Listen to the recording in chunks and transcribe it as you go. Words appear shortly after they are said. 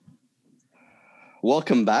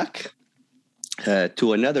welcome back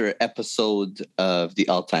to another episode of the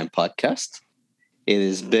All Time Podcast. It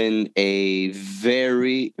has been a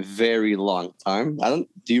very, very long time.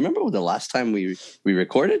 Do you remember the last time we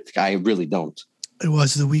recorded? I really don't. It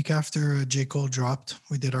was the week after J. Cole dropped.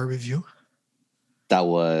 We did our review. That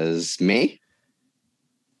was May?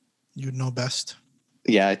 You'd know best.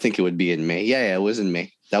 Yeah, I think it would be in May. Yeah, it was in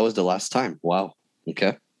May. That was the last time. Wow.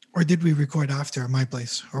 Okay. Or did we record after my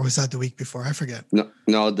place? Or was that the week before? I forget. No.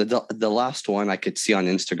 The last one I could see on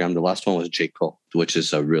Instagram, the last one was J. Cole, which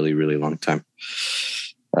is a really, really long time.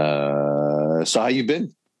 So how you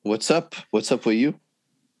been? What's up? What's up with you?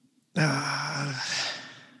 I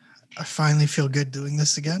finally feel good doing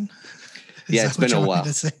this again. Yeah, it's been a while.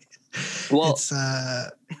 To say? Well, it's I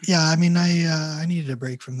mean, I needed a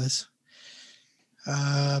break from this.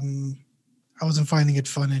 I wasn't finding it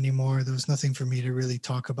fun anymore. There was nothing for me to really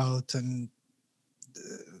talk about, and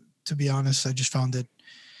to be honest, I just found it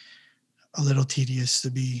a little tedious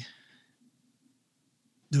to be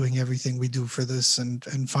doing everything we do for this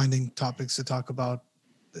and finding topics to talk about.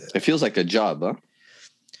 It feels like a job, huh?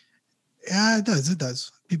 Yeah, it does. It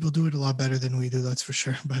does. People do it a lot better than we do, that's for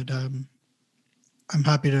sure. But I'm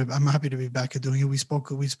happy to be back at doing it. We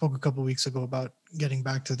spoke a couple of weeks ago about getting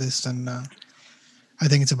back to this, and I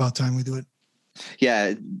think it's about time we do it.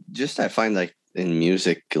 Yeah, just I find like in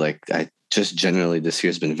music, like I just generally this year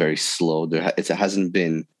has been very slow. It hasn't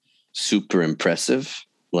been super impressive,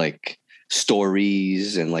 like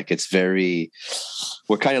stories, and like we're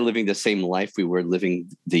kind of living the same life we were living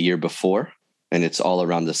the year before, and it's all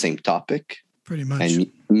around the same topic. Pretty much. And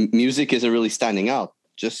music isn't really standing out.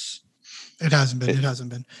 It hasn't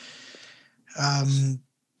been.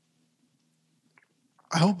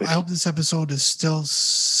 I hope this episode is still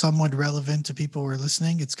somewhat relevant to people who are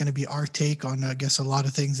listening. It's going to be our take on, I guess, a lot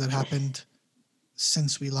of things that happened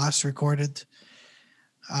since we last recorded.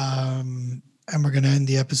 And we're going to end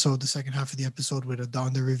the second half of the episode, with a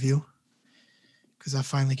Donda review, because that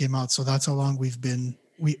finally came out. So that's how long we've been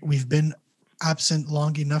absent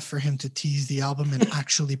long enough for him to tease the album and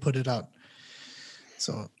actually put it out.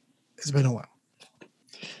 So it's been a while.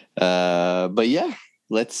 But yeah,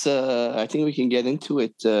 let's I think we can get into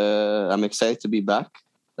it. I'm excited to be back.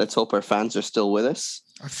 Let's hope our fans are still with us.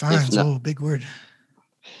 Our fans, big word.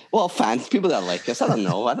 Well, fans, people that like us. I don't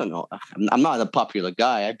know. I'm not a popular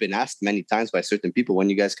guy. I've been asked many times by certain people, when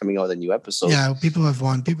you guys coming out with a new episode. Yeah, people have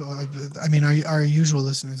won. I mean, our usual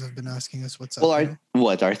listeners have been asking us what's up. Well,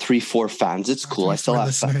 our 3-4 fans? It's cool. I still have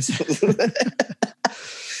listeners. Fans.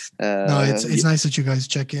 No, it's nice that you guys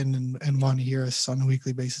check in and want to hear us on a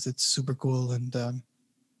weekly basis. It's super cool, and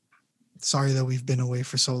sorry that we've been away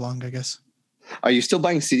for so long, I guess. Are you still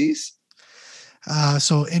buying CDs?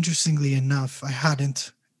 So interestingly enough, I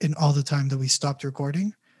hadn't in all the time that we stopped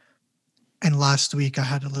recording. And last week I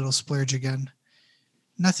had a little splurge again.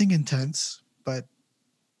 Nothing intense, but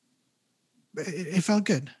it felt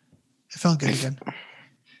good. It felt good again.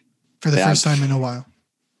 For the first time in a while.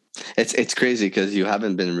 It's crazy because you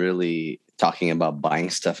haven't been really talking about buying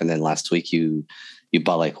stuff, and then last week you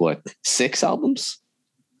bought like what, 6 albums?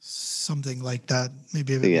 Something like that.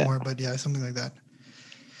 Maybe a bit more, but yeah, something like that.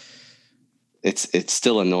 It's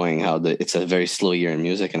still annoying how it's a very slow year in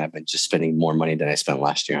music, and I've been just spending more money than I spent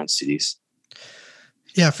last year on CDs.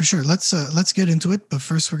 Yeah, for sure. Let's get into it, but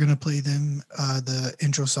first we're gonna play them the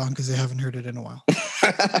intro song because they haven't heard it in a while.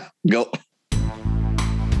 Go.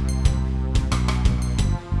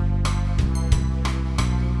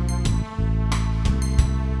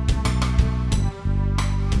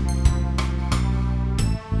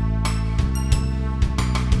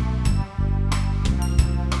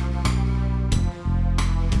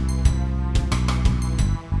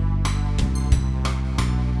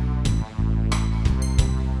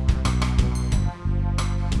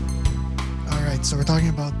 So we're talking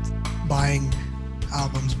about buying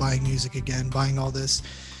albums, buying music again, buying all this.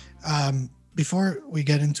 Before we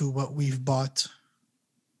get into what we've bought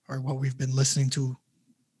or what we've been listening to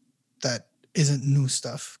that isn't new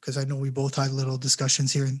stuff, because I know we both had little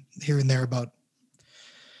discussions here and there about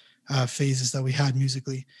phases that we had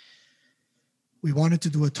musically. We wanted to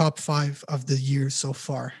do a top 5 of the year so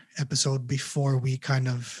far episode before we kind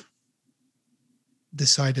of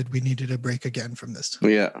decided we needed a break again from this.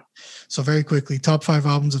 Yeah. So very quickly, top 5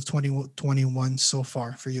 albums of 2021 so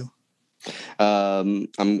far for you. I'm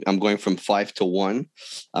going from 5 to 1.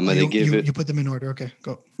 I'm going to give it. You put them in order. Okay,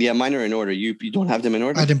 go. Yeah, mine are in order. You don't have them in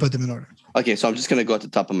order? I didn't put them in order. Okay, so I'm just going to go at the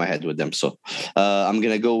top of my head with them. So I'm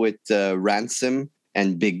going to go with Ransom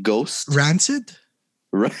and Big Ghost. Rancid?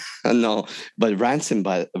 No, but Rancid,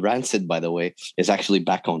 by the way, is actually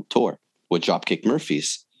back on tour with Dropkick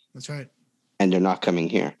Murphys. That's right. and they're not coming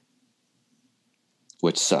here,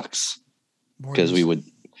 which sucks because Borders.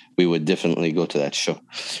 we would definitely go to that show.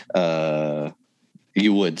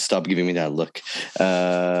 You would stop giving me that look.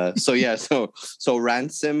 So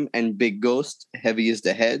Ransom and Big Ghost, Heavy is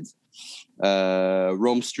the Head.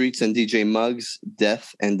 Rome Streets and DJ Muggs,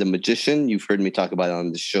 Death and the Magician. You've heard me talk about it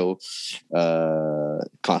on the show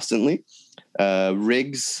constantly.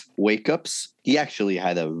 Riggs, Wake Ups. He actually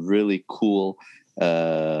had a really cool, he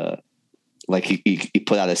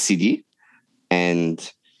put out a CD,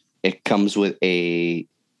 and it comes with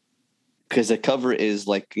because the cover is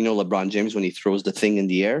like, LeBron James when he throws the thing in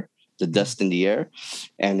the air, the dust in the air,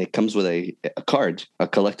 and it comes with a card, a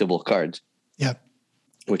collectible card. Yeah.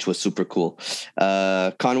 Which was super cool.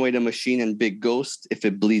 Conway the Machine and Big Ghost, If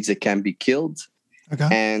It Bleeds, It Can Be Killed. Okay.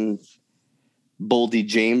 And Boldy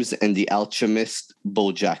James and The Alchemist,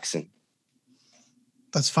 Bo Jackson.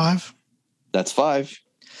 That's 5. That's 5.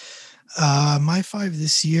 My 5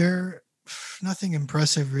 this year, nothing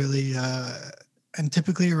impressive really. And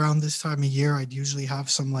typically around this time of year, I'd usually have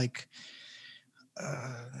some like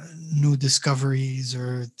new discoveries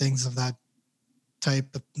or things of that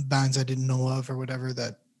type of bands I didn't know of or whatever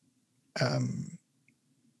that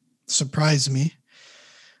surprised me.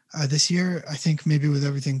 This year, I think maybe with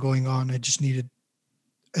everything going on, I just needed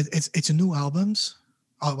it's a new albums.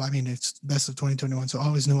 Oh, I mean, it's best of 2021, so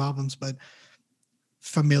always new albums, but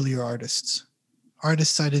familiar artists I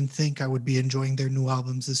didn't think I would be enjoying their new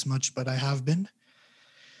albums this much, but I have been.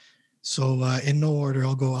 So in no order,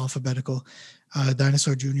 I'll go alphabetical.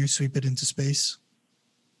 Dinosaur Jr., Sweep It Into Space.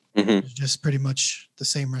 Mm-hmm. Just pretty much the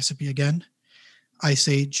same recipe again. Ice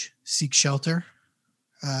Age, Seek Shelter.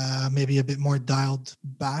 Maybe a bit more dialed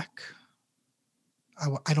back.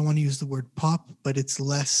 I don't want to use the word pop, but it's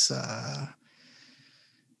less.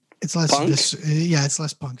 It's less. Punk? It's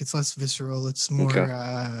less punk. It's less visceral. It's more.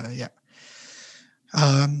 Okay.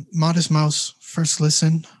 Modest Mouse. First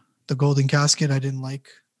listen, The Golden Casket. I didn't like.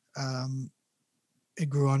 It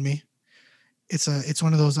grew on me. It's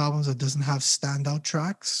one of those albums that doesn't have standout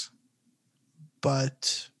tracks,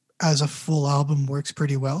 but as a full album works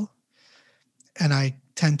pretty well. And I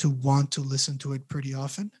tend to want to listen to it pretty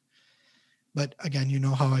often. But again, you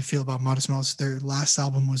know how I feel about Modest Mouse. Their last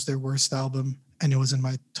album was their worst album, and it was in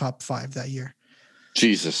my top 5 that year.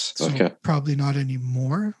 Jesus. So okay. Probably not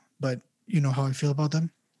anymore, but you know how I feel about them.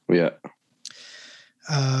 Yeah.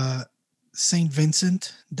 St.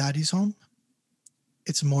 Vincent, Daddy's Home.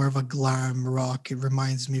 It's more of a glam rock. It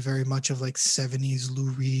reminds me very much of like 70s Lou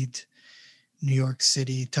Reed, New York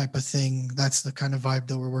City type of thing. That's the kind of vibe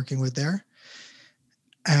that we're working with there.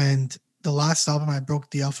 And the last album, I broke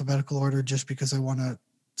the alphabetical order just because I want to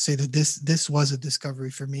say that this was a discovery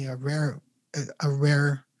for me, a rare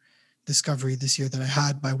discovery this year that I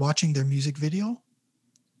had by watching their music video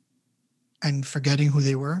and forgetting who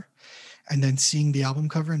they were, and then seeing the album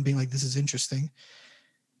cover and being like, this is interesting.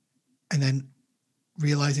 And then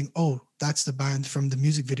realizing, oh, that's the band from the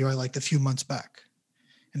music video I liked a few months back.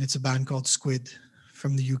 And it's a band called Squid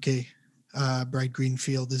from the UK. Bright Green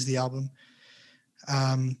Field is the album.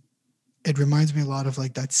 It reminds me a lot of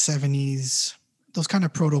like that 70s, those kind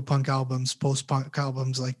of proto-punk albums, post-punk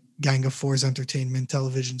albums like Gang of Four's Entertainment,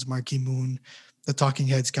 Television's Marquee Moon, the Talking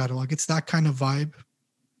Heads catalog. It's that kind of vibe,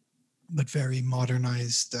 but very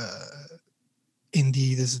modernized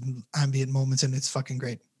indie. There's ambient moments, and it's fucking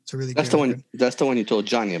great. It's a really That's great the record. one. That's the one you told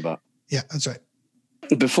Johnny about. Yeah, that's right.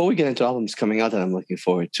 Before we get into albums coming out that I'm looking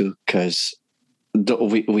forward to, because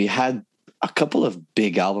we had a couple of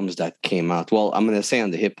big albums that came out. Well, I'm going to say on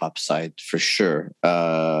the hip hop side for sure.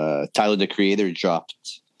 Tyler, the Creator,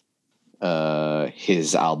 dropped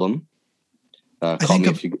his album. Call Me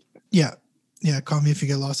If You... Yeah, Call Me If You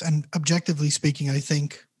Get Lost. And objectively speaking, I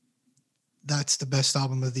think that's the best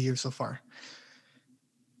album of the year so far.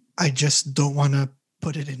 I just don't want to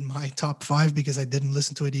put it in my top 5 because I didn't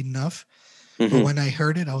listen to it enough. Mm-hmm. But when I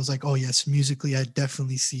heard it, I was like, oh yes, musically, I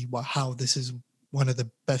definitely see how this is one of the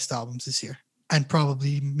best albums this year, and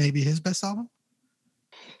probably maybe his best album.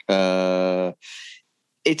 I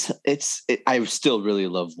still really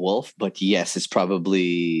love Wolf, but yes, it's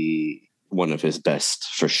probably one of his best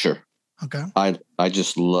for sure. Okay. I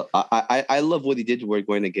just love. I love what he did. We're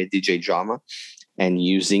going to get DJ Drama, and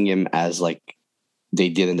using him as like they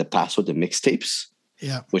did in the past with the mixtapes.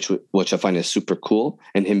 Yeah. Which I find is super cool,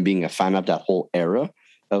 and him being a fan of that whole era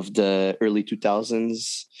of the early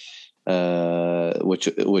 2000s.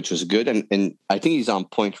 Which was good, and I think he's on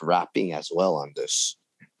point rapping as well on this.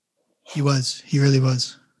 He really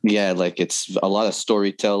was. Yeah, like it's a lot of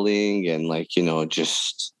storytelling and like,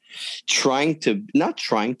 just not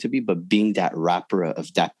trying to be, but being that rapper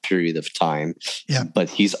of that period of time. Yeah. But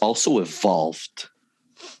he's also evolved.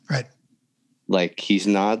 Right. Like he's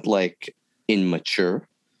not like immature.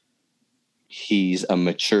 He's a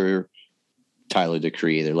mature Tyler the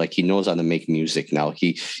Creator. Like he knows how to make music now.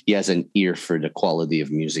 He has an ear for the quality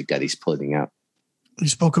of music that he's putting out. You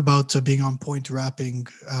spoke about being on point rapping.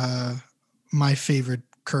 My favorite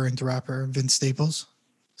current rapper, Vince Staples,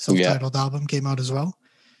 self-titled album came out as well.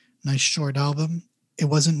 Nice short album. It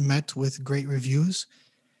wasn't met with great reviews.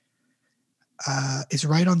 It's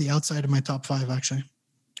right on the outside of my top 5, actually.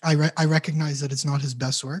 I recognize that it's not his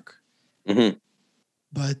best work,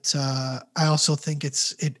 but I also think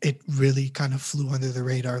it really kind of flew under the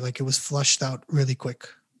radar. Like it was flushed out really quick.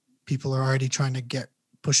 People are already trying to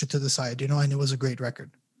push it to the side, and it was a great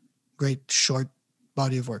record, great short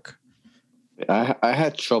body of work. I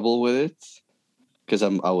had trouble with it because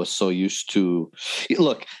I was so used to.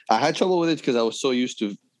 Look, I had trouble with it because I was so used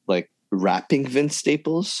to like rapping Vince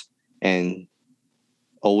Staples and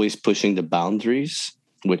always pushing the boundaries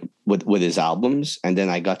with his albums. And then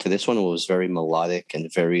I got to this one, it was very melodic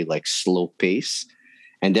and very like slow pace.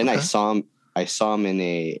 And then I saw him in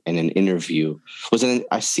an interview.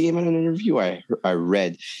 I see him in an interview. I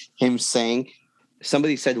read him saying,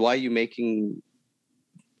 somebody said,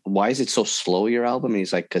 why is it so slow, your album? And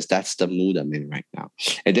he's like, because that's the mood I'm in right now.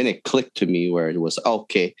 And then it clicked to me where it was,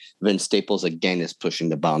 okay, Vince Staples again is pushing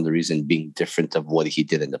the boundaries and being different of what he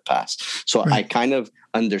did in the past. So I kind of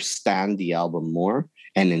understand the album more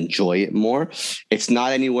and enjoy it more. It's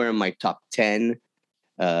not anywhere in my top 10,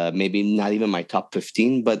 maybe not even my top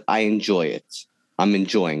 15, but I enjoy it. I'm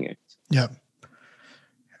enjoying it. Yeah.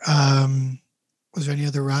 Was there any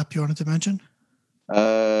other rap you wanted to mention?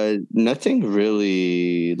 Nothing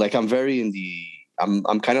really. Like I'm very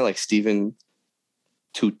I'm kind of like Steven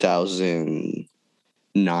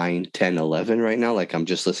 2009, 10, 11 right now. Like I'm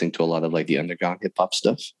just listening to a lot of like the underground hip hop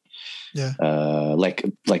stuff. Yeah. Like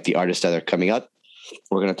the artists that are coming out.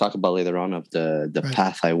 We're going to talk about later on of the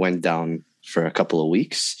path I went down for a couple of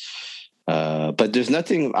weeks. But there's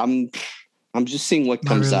nothing. I'm just seeing what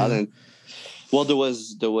comes out. And well, there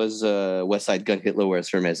was West Side Gun Hitler Wears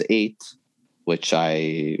Hermes 8, which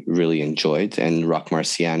I really enjoyed, and Rock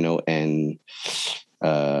Marciano and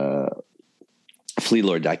Flea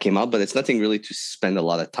Lord that came out, but it's nothing really to spend a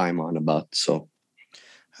lot of time on about. So,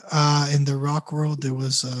 in the rock world, there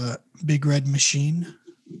was Big Red Machine,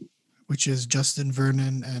 which is Justin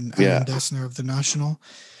Vernon and Aaron Dessner of The National.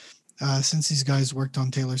 Since these guys worked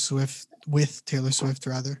on Taylor Swift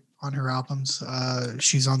on her albums,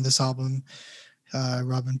 she's on this album.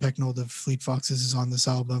 Robin Pecknold of Fleet Foxes is on this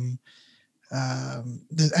album.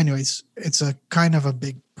 Anyways, it's a kind of a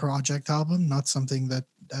big project album, not something that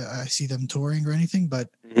I see them touring or anything, but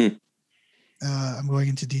I'm going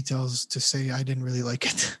into details to say I didn't really like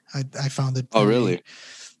it. I found it. Oh, really?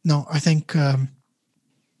 No, I think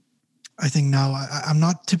now I'm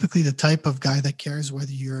not typically the type of guy that cares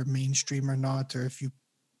whether you're mainstream or not, or if you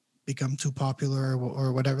become too popular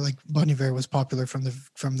or whatever. Like Bon Iver was popular from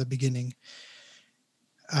the beginning,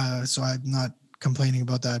 so I'm not complaining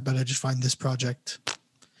about that. But I just find this project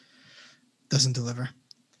doesn't deliver.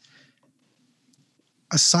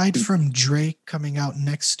 Aside from Drake coming out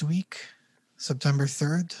next week, September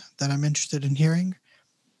 3rd, that I'm interested in hearing,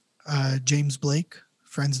 James Blake,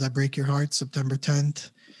 Friends That Break Your Heart, September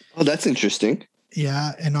 10th. Oh, that's interesting.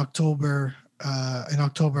 Yeah, in October, I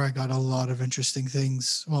got a lot of interesting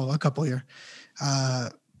things. Well, a couple here.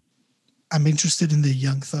 I'm interested in the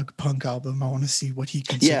Young Thug Punk album. I want to see what he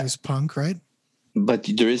considers punk, right? But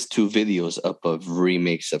there is 2 videos up of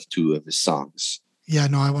remakes of 2 of his songs. Yeah,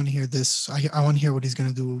 no, I want to hear this. I want to hear what he's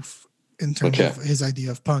going to do in terms of his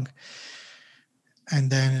idea of punk. And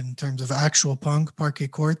then in terms of actual punk, Parquet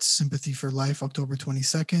Courts, Sympathy for Life, October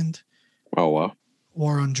 22nd. Oh, wow.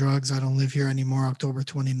 War on Drugs, I Don't Live Here Anymore, October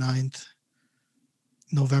 29th.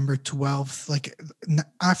 November 12th. Like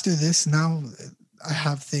after this, now I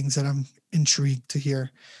have things that I'm intrigued to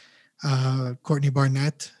hear. Courtney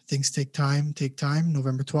Barnett, Things Take Time,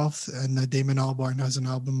 November 12th. And Damon Albarn has an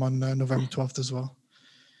album on November 12th as well.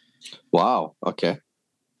 Wow. Okay.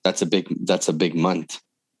 That's a big month.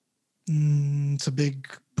 It's a big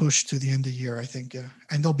push to the end of the year, I think. Yeah.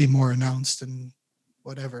 And there'll be more announced and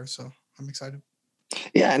whatever. So I'm excited.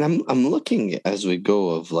 Yeah. And I'm looking as we go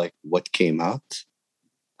of like what came out.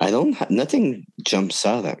 Nothing jumps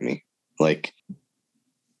out at me. Like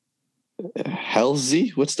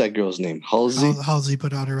Halsey, what's that girl's name? Halsey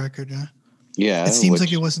put out a record, yeah. Yeah. It seems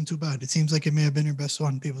like it wasn't too bad. It seems like it may have been her best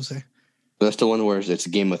one, people say. That's the one where it's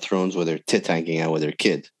Game of Thrones where they're tit hanging out with their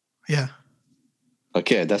kid. Yeah.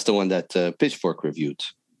 Okay, that's the one that Pitchfork reviewed.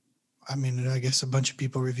 I mean, I guess a bunch of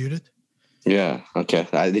people reviewed it. Yeah. Okay.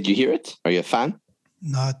 Did you hear it? Are you a fan?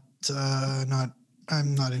 Not, not.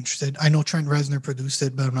 I'm not interested. I know Trent Reznor produced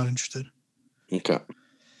it, but I'm not interested. Okay.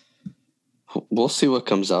 We'll see what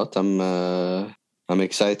comes out. I'm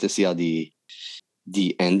excited to see how the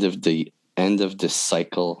end of the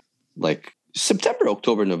cycle, like September,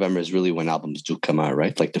 October, November is really when albums do come out,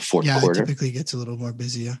 right? Like the fourth Yeah, it quarter. typically gets a little more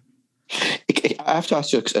busy. Yeah. I have to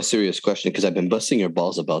ask you a serious question because I've been busting your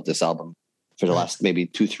balls about this album for the last maybe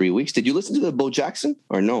 2-3 weeks. Did you listen to the Bo Jackson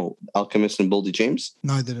or no? Alchemist and Boldy James?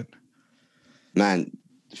 No, I didn't. Man,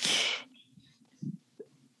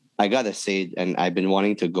 I gotta say it, and I've been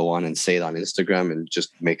wanting to go on and say it on Instagram and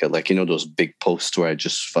just make it like, those big posts where I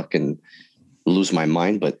just fucking lose my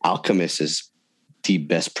mind. But Alchemist is the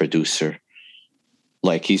best producer.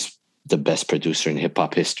 Like, he's the best producer in hip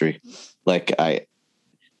hop history. Like,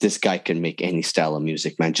 this guy can make any style of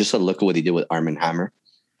music, man. Just a look at what he did with Arm & Hammer,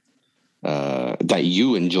 that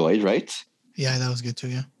you enjoyed, right? Yeah, that was good too.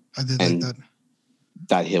 Yeah, I did And like that.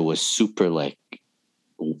 That hit was super like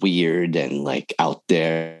weird and like out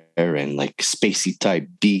there and like spacey type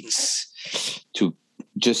beats, to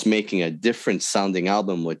just making a different sounding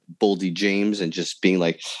album with Boldy James and just being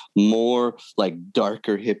like more like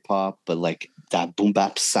darker hip hop, but like that boom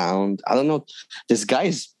bap sound. I don't know. This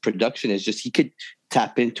guy's production is just, he could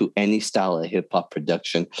tap into any style of hip hop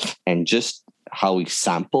production, and just how he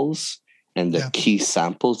samples and the key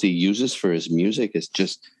samples he uses for his music is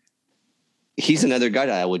just, he's another guy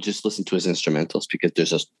that I would just listen to his instrumentals because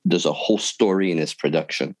there's a whole story in his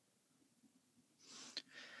production.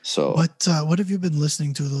 So, what have you been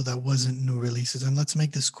listening to though that wasn't new releases? And let's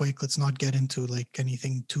make this quick. Let's not get into like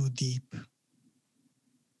anything too deep.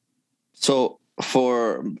 So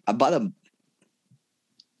for about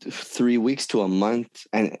 3 weeks to a month,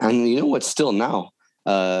 and you know what? Still now,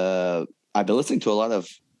 I've been listening to a lot of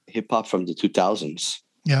hip hop from the 2000s.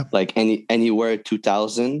 Yeah, like anywhere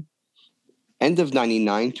 2000, end of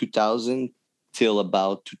 99, 2000 till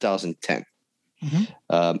about 2010.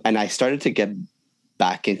 Mm-hmm. And I started to get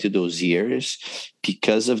back into those years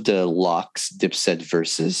because of the Locks Dipset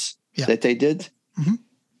verses that they did,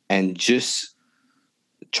 and just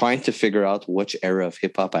trying to figure out which era of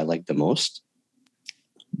hip hop I liked the most.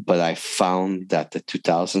 But I found that the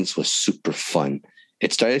 2000s was super fun.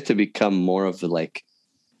 It started to become more of a like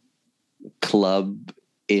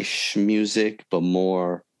club-ish music, but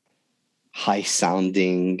more high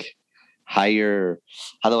sounding, higher,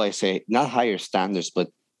 how do I say, not higher standards, but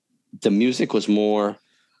the music was more,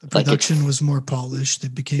 the production was more polished.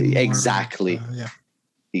 It became more, exactly.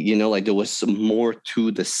 Like there was some more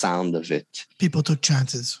to the sound of it. People took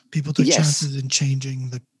chances. People took chances in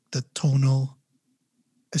changing the tonal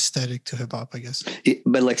aesthetic to hip hop, I guess.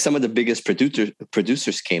 But like some of the biggest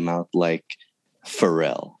producers came out, like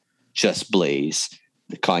Pharrell, Just Blaze,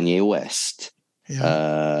 the Kanye West.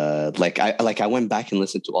 Yeah. I went back and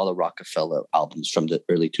listened to all the Rockefeller albums from the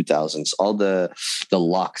early 2000s, all the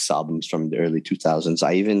Locks albums from the early 2000s.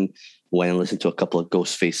 I even went and listened to a couple of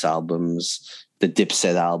Ghostface albums, the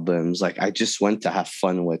Dipset albums. Like, I just went to have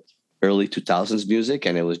fun with early 2000s music,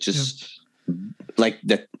 and it was just like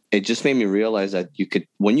that. It just made me realize that you could,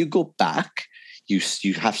 when you go back, you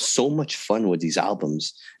have so much fun with these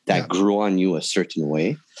albums that grew on you a certain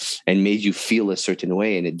way and made you feel a certain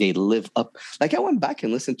way, and they live up. Like, I went back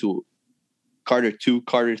and listened to Carter 2,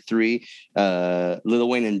 Carter 3, Lil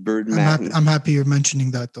Wayne and Birdman. I'm happy you're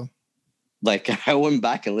mentioning that though. Like, I went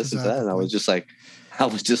back and listened to that, and I was just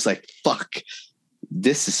like, fuck,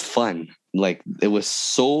 this is fun. Like, it was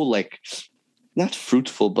so like not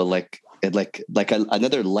fruitful, but like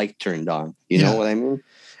another light turned on. You know what I mean?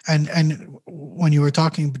 And when you were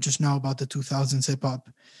talking just now about the 2000s hip hop,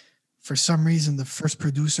 for some reason, the first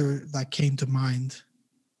producer that came to mind,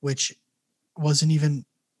 which wasn't even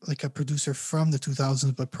like a producer from the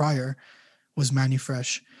 2000s, but prior, was Manny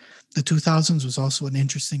Fresh. The 2000s was also an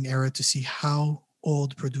interesting era to see how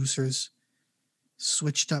old producers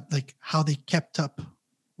switched up, like how they kept up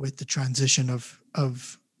with the transition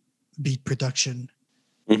of beat production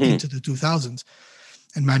into the 2000s.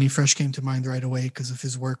 And Manny Fresh came to mind right away because of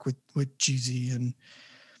his work with Jeezy, and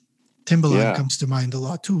Timbaland comes to mind a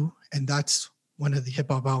lot too. And that's one of the hip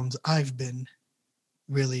hop albums I've been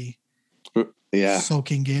really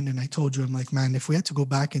soaking in. And I told you, I'm like, man, if we had to go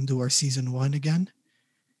back and do our season 1 again,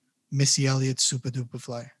 Missy Elliott's Super Duper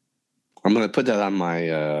Fly. I'm gonna put that on my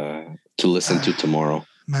to listen to tomorrow.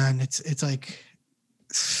 Man, it's like,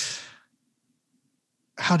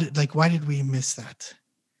 why did we miss that?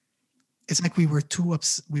 It's like we were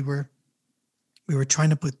we were trying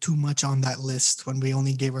to put too much on that list when we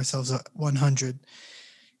only gave ourselves a 100,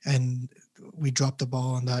 and we dropped the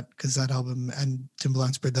ball on that because that album and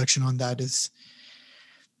Timbaland's production on that is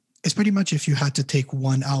pretty much if you had to take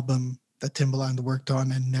one album that Timbaland worked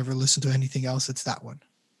on and never listen to anything else, it's that one.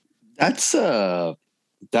 That's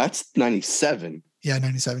 97. Yeah,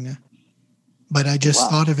 97. Yeah, but I just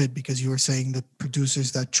thought of it because you were saying the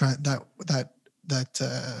producers that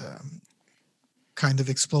kind of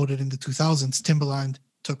exploded in the 2000s. Timbaland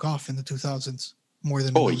took off in the 2000s more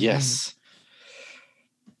than. Oh yes.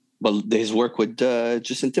 But his work with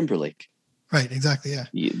Justin Timberlake. Right. Exactly. Yeah.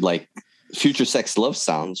 Like Future Sex Love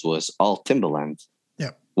Sounds was all Timbaland.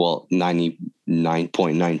 Yeah. Well,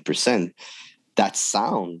 99.9%. That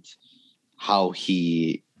sound, how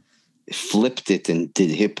he flipped it and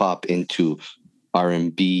did hip hop into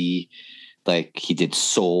R&B, like he did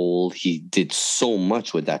soul. He did so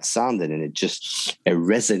much with that sound, and it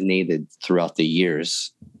resonated throughout the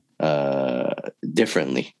years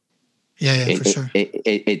differently. Yeah, for sure.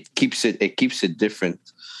 It keeps it different.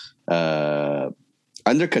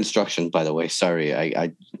 Under Construction, by the way. Sorry,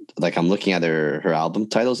 I'm looking at her album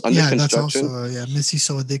titles. Under Construction. That's also Missy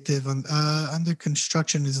So Addictive. Under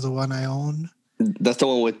Construction is the one I own. That's the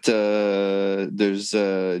one with there's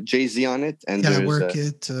Jay-Z on it, and there's Work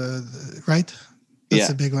It, right? That's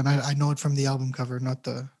a big one. I know it from the album cover, not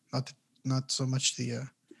so much the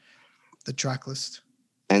track list.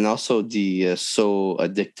 And also the So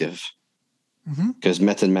Addictive. Because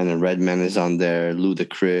Method Man and Redman is on there,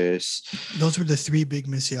 Ludacris. Those were the three big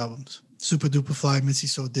Missy albums: Super Duper Fly, Missy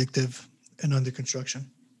So Addictive, and Under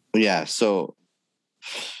Construction. Yeah, so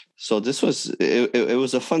this was it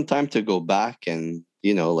was a fun time to go back and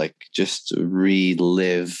just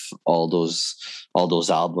relive all those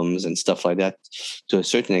albums and stuff like that to a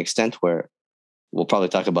certain extent. Where we'll probably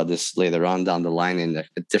talk about this later on down the line in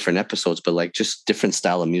different episodes, but just different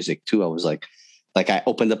style of music too. I was like I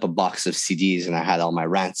opened up a box of CDs and I had all my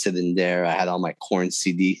Rancid in there. I had all my Korn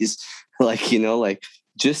CDs,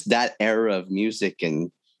 just that era of music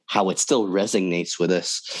and how it still resonates with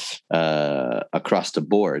us across the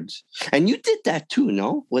board. And you did that too,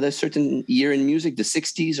 no? With a certain year in music, the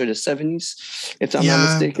 60s or the 70s, if I'm not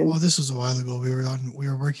mistaken. Well, this was a while ago. We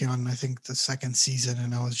were working on, I think, the second season,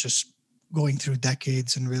 and I was just going through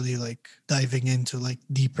decades and really diving into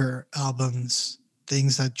deeper albums,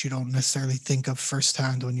 things that you don't necessarily think of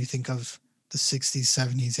firsthand when you think of the 60s,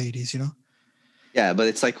 70s, 80s, Yeah, but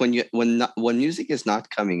it's like when music is not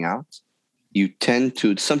coming out, you tend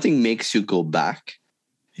to, something makes you go back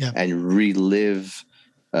and relive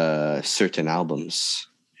certain albums.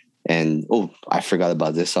 And I forgot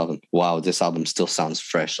about this album. Wow, this album still sounds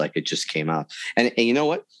fresh, like it just came out. And you know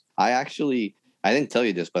what? I didn't tell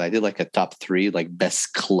you this, but I did a top 3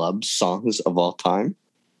 best club songs of all time.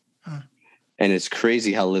 Huh. And it's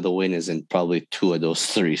crazy how Lil Wayne is in probably 2 of those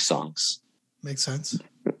 3 songs. Makes sense.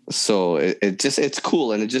 So it's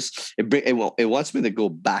cool, and it wants me to go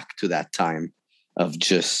back to that time of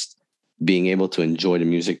just being able to enjoy the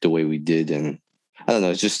music the way we did, and I don't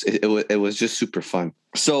know, it was just super fun.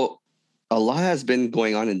 So a lot has been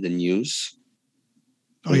going on in the news.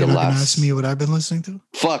 Oh, you're not gonna ask me what I've been listening to?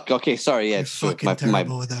 Fuck. Okay, sorry. Yeah, you're fucking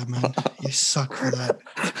terrible with that, man. You suck for that.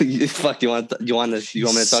 Fuck. You want me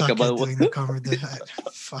to talk about doing the cover?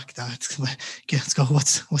 Fuck that. Okay, let's go.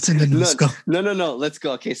 What's in the news? Go. No. Let's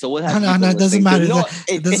go. Okay, so what have No, it doesn't matter.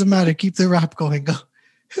 It doesn't matter. Keep the rap going. Go.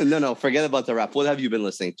 No. Forget about the rap. What have you been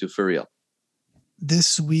listening to for real?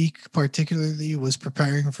 This week, particularly, was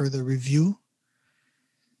preparing for the review.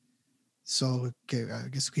 So, okay, I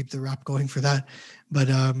guess keep the rap going for that. But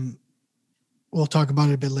we'll talk about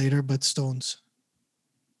it a bit later. But Stones.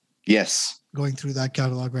 Yes. Going through that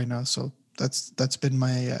catalog right now. So that's been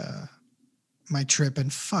my my trip.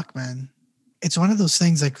 And fuck, man. It's one of those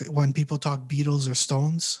things when people talk Beatles or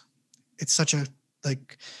Stones, it's such a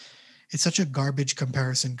garbage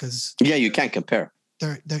comparison because... Yeah, you can't compare.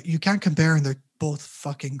 You can't compare, and they're both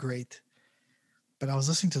fucking great. But I was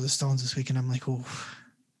listening to the Stones this week and I'm like, oh...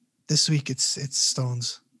 This week it's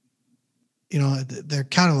Stones. Their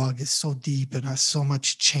catalog is so deep and has so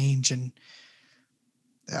much change, and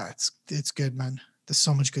it's good, man. There's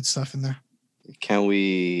so much good stuff in there. Can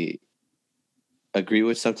we agree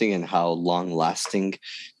with something in how long lasting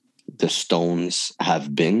the Stones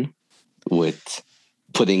have been with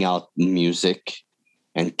putting out music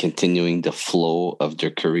and continuing the flow of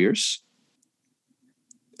their careers?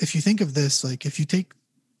 If you think of this, if you take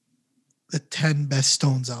the 10 best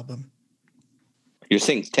Stones album. You're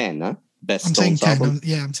saying 10, huh? Best I'm Stones saying 10. album?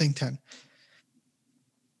 I'm saying 10.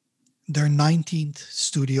 Their 19th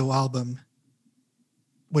studio album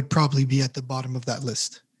would probably be at the bottom of that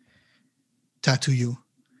list. Tattoo You.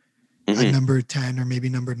 At number 10 or maybe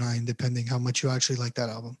number 9, depending how much you actually like that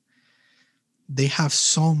album. they have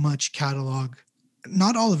so much catalog.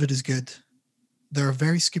 Not all of it is good. There are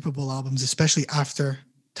very skippable albums, especially after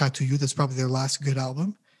Tattoo You. That's probably their last good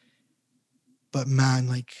album. But man,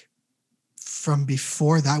 like from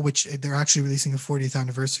before that, which they're actually releasing a 40th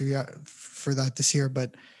anniversary for that this year,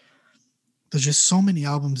 but there's just so many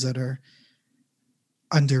albums that are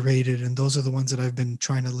underrated, and those are the ones that I've been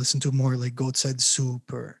trying to listen to more, like Goat Said Soup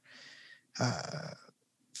or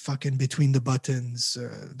fucking Between the Buttons,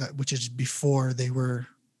 that which is before they were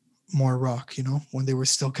more rock, you know, when they were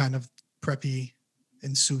still kind of preppy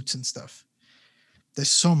in suits and stuff.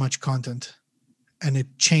 There's so much content, and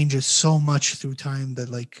it changes so much through time that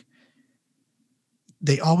like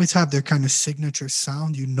they always have their kind of signature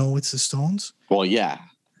sound. You know, it's the Stones. Well, yeah,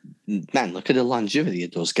 man, look at the longevity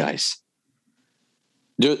of those guys.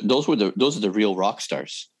 Those are the real rock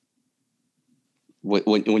stars.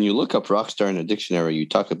 When you look up rock star in a dictionary, you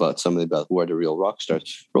talk about somebody about who are the real rock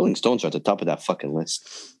stars. Rolling Stones are at the top of that fucking list.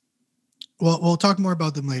 Well, we'll talk more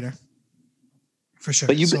about them later, for sure.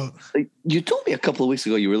 But you told me a couple of weeks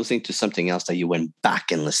ago you were listening to something else that you went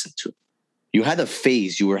back and listened to. You had a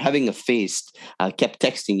phase. You were having a phase. I kept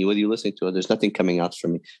texting you. What are you listening to? Oh, there's nothing coming out for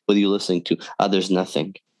me. What are you listening to? Oh, there's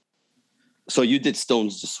nothing. So you did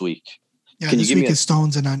Stones this week. Yeah, this week is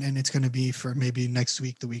Stones, and it's going to be for maybe next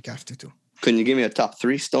week, the week after too. Can you give me a top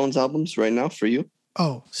 3 Stones albums right now for you?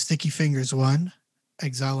 Oh, Sticky Fingers 1,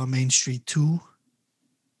 Exile on Main Street 2.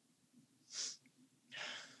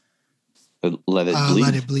 Let It Bleed?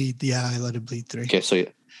 Let It Bleed. Yeah, I Let It Bleed 3. Okay, so you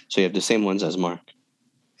have the same ones as Mark.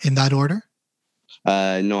 In that order?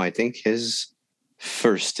 No, I think his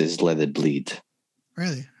first is Let It Bleed.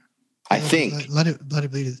 Really? I think. Let It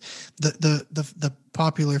Bleed is the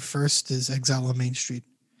popular first is Exile on Main Street.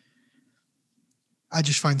 I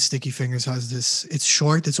just find Sticky Fingers has this. It's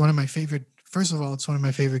short. It's one of my favorite. First of all, it's one of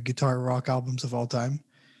my favorite guitar rock albums of all time.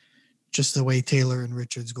 Just the way Taylor and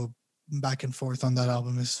Richards go back and forth on that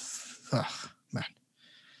album is, man.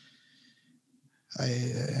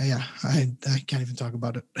 I can't even talk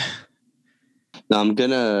about it. No,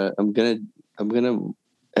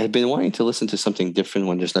 I've been wanting to listen to something different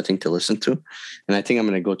when there's nothing to listen to, and I think I'm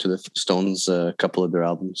gonna go to the Stones, a couple of their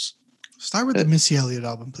albums. Start with the Missy Elliott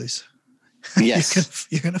album, please. Yes,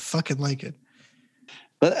 you're gonna fucking like it.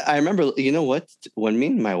 But I remember, you know what? When me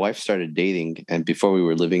and my wife started dating, and before we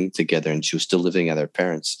were living together, and she was still living at her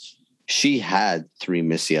parents, she had 3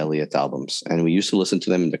 Missy Elliott albums, and we used to listen to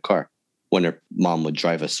them in the car when her mom would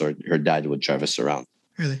drive us or her dad would drive us around.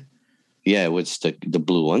 Really? Yeah, it was the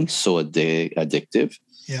blue one, So Addictive.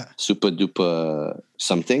 Yeah. Super Duper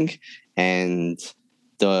Something, and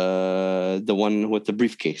the one with the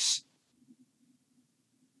briefcase.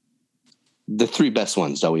 The 3 best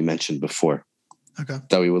ones that we mentioned before. Okay.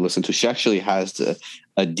 That we would listen to. She actually has the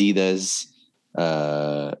Adidas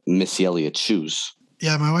Missy Elliott shoes.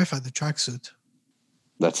 Yeah, my wife had the tracksuit.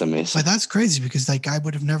 That's amazing. But that's crazy because like I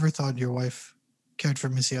would have never thought your wife cared for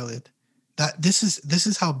Missy Elliott. That this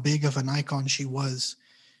is how big of an icon she was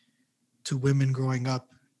to women growing up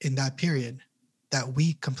in that period. That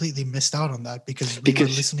we completely missed out on that because we were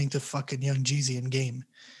listening to fucking Young Jeezy and Game.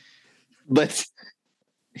 But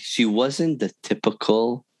she wasn't the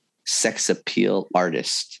typical sex appeal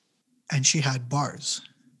artist. And she had bars.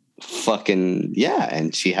 Fucking yeah.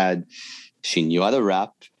 And she knew how to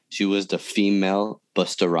rap. She was the female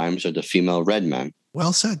Busta Rhymes or the female Redman.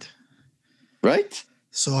 Well said. Right?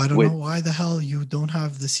 So I don't know why the hell you don't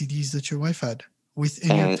have the CDs that your wife had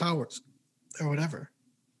within your towers or whatever.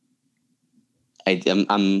 I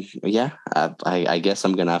guess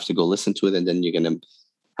I'm gonna have to go listen to it, and then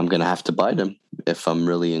I'm gonna have to buy them if I'm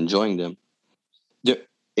really enjoying them.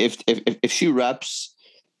 If she raps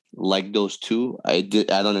like those 2, I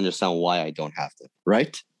don't understand why I don't have them.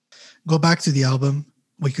 Right? Go back to the album.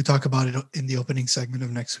 We could talk about it in the opening segment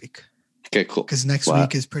of next week. Okay, cool. Because next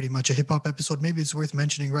week is pretty much a hip hop episode. Maybe it's worth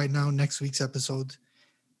mentioning right now. Next week's episode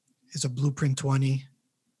is a Blueprint 20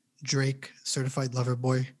 Drake Certified Lover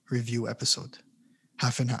Boy review episode.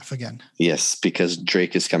 Half and half again. Yes, because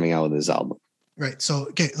Drake is coming out with his album. Right. So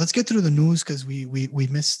okay, let's get through the news because we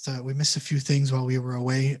missed a few things while we were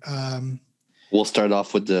away. We'll start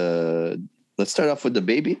off with the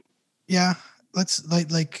baby. Yeah. Let's. I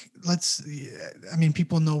mean,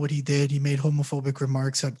 people know what he did. He made homophobic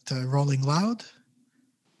remarks at Rolling Loud.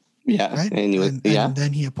 Yeah. Right. And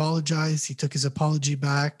then he apologized. He took his apology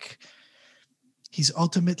back. He's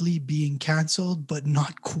ultimately being canceled, but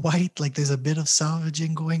not quite. Like there's a bit of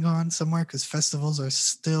salvaging going on somewhere because festivals are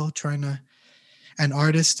still trying to, and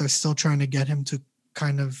artists are still trying to get him to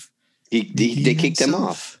kind of. They kicked him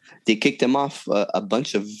off. They kicked him off a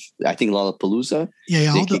bunch of, I think, Lollapalooza.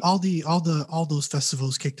 Yeah. All those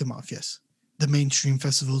festivals kicked him off. Yes, the mainstream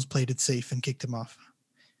festivals played it safe and kicked him off.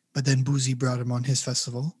 But then Boozy brought him on his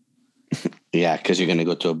festival. Yeah, because you're gonna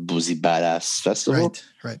go to a Boozy Badass festival.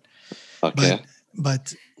 Right. Okay.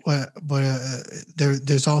 But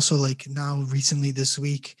there's also like now recently this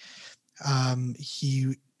week,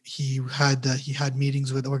 he had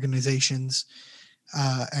meetings with organizations,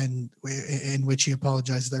 and in which he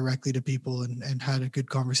apologized directly to people and had a good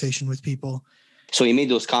conversation with people. So he made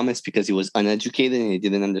those comments because he was uneducated and he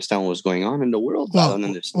didn't understand what was going on in the world. I don't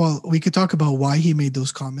understand. Well, we could talk about why he made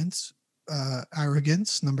those comments.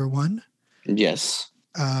 Arrogance, number one. Yes.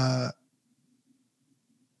 I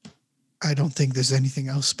don't think there's anything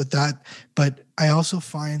else but that. But I also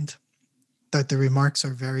find that the remarks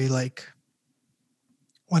are very like,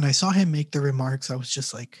 when I saw him make the remarks, I was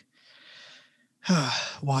just like,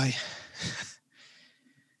 why?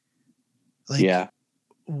 Like, yeah.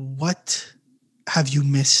 What have you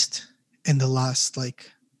missed in the last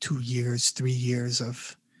like 2 years, 3 years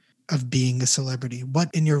of being a celebrity? What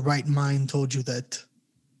in your right mind told you that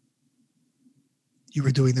you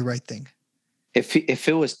were doing the right thing? If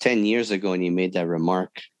it was 10 years ago and you made that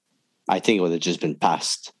remark, I think it would have just been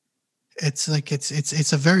passed. It's like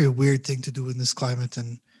it's a very weird thing to do in this climate.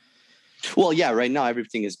 And well, yeah, right now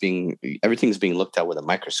everything's being looked at with a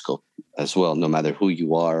microscope as well, no matter who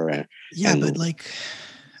you are. But like,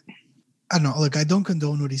 I don't know. Look, I don't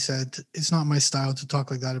condone what he said. It's not my style to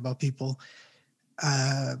talk like that about people.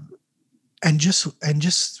 And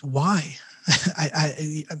just why?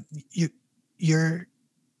 You're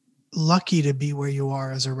lucky to be where you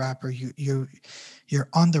are as a rapper. You're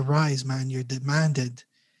on the rise, man. You're demanded.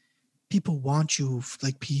 People want you.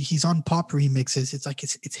 Like, he's on pop remixes. It's like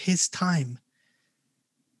it's his time.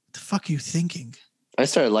 What the fuck are you thinking? I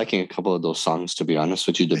started liking a couple of those songs, to be honest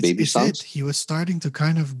with you, the baby songs. He was starting to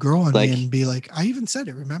kind of grow on me and be like, I even said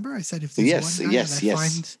it. Remember, I said if there's one guy that I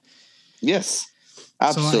find, yes,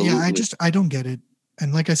 absolutely. So I don't get it.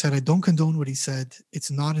 And like I said, I don't condone what he said.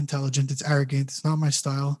 It's not intelligent. It's arrogant. It's not my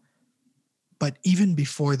style. But even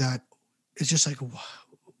before that, it's just like,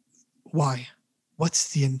 why?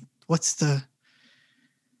 What's the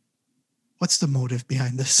motive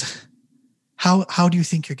behind this? How do you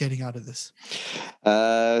think you're getting out of this?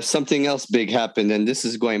 Something else big happened, and this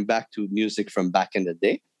is going back to music from back in the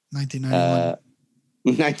day. 1991.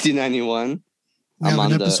 1991. We have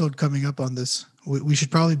an episode coming up on this. We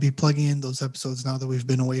should probably be plugging in those episodes now that we've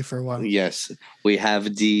been away for a while. Yes. We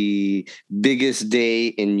have the biggest day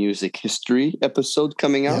in music history episode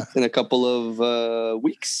coming out in a couple of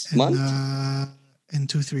weeks, months. In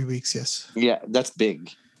 2-3 weeks, yes. Yeah, that's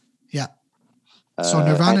big. Yeah. So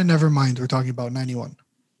Nirvana, Nevermind, we're talking about 91.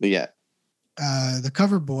 Yeah. The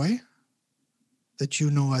cover boy that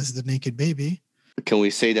you know as the Naked Baby. Can we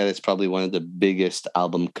say that it's probably one of the biggest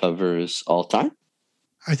album covers all time?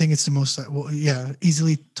 I think it's the most,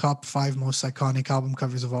 easily top 5 most iconic album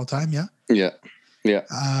covers of all time. Yeah. Yeah.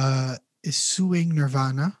 Yeah. Is suing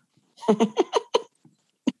Nirvana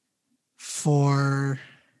for...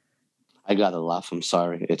 I gotta laugh. I'm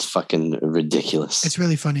sorry. It's fucking ridiculous. It's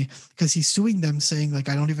really funny because he's suing them saying like,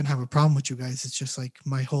 I don't even have a problem with you guys. It's just like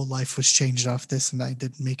my whole life was changed off this and I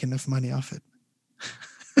didn't make enough money off it.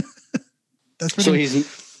 That's pretty so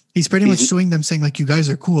he's pretty much suing them saying like, you guys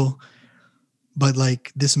are cool, but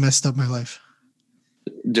like this messed up my life.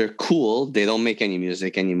 They're cool. They don't make any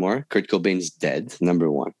music anymore. Kurt Cobain's dead. Number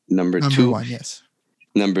one. Number two, yes.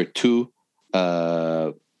 Number two,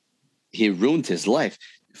 he ruined his life.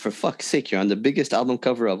 For fuck's sake, you're on the biggest album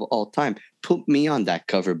cover of all time. Put me on that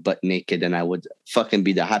cover butt naked and I would fucking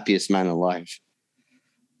be the happiest man alive.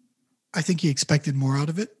 I think he expected more out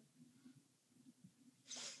of it.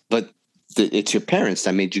 But it's your parents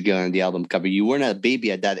that made you get on the album cover. You weren't a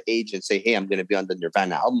baby at that age and say, hey, I'm going to be on the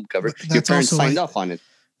Nirvana album cover. Your parents signed off on it.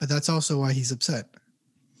 But that's also why he's upset.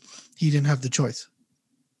 He didn't have the choice.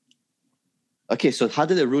 Okay, so how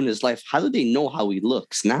did it ruin his life? How do they know how he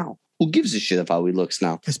looks now? Who gives a shit of how he looks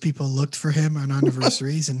now? Because people looked for him on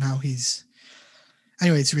anniversaries and now he's...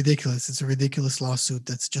 Anyway, it's ridiculous. It's a ridiculous lawsuit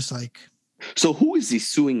that's just like... So who is he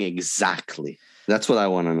suing exactly? That's what I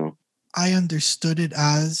want to know. I understood it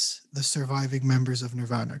as the surviving members of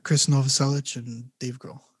Nirvana, Chris Novoselic and Dave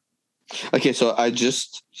Grohl. Okay, so I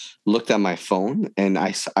just looked at my phone and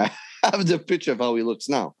I have the picture of how he looks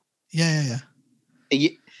now. Yeah.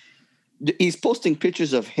 He's posting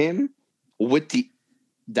pictures of him with the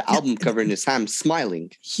album cover in his hand, smiling.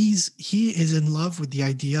 He is in love with the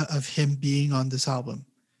idea of him being on this album.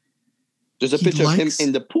 There's a picture of him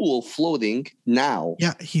in the pool floating now.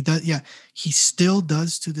 Yeah, he does. Yeah, he still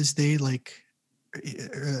does to this day, like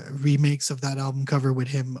remakes of that album cover with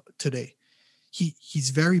him today. He's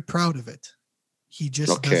very proud of it. He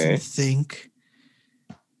just doesn't think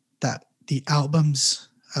that the album's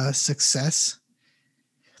success,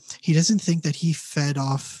 he doesn't think that he fed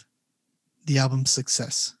off the album's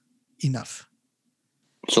success enough.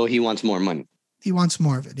 So he wants more money. He wants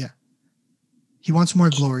more of it, yeah. He wants more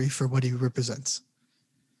glory for what he represents.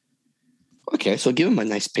 Okay, so give him a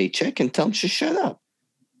nice paycheck and tell him to shut up.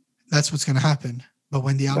 That's what's going to happen. But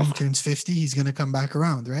when the album turns 50, he's going to come back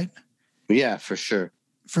around, right? Yeah, for sure.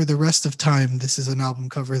 For the rest of time, this is an album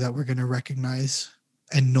cover that we're going to recognize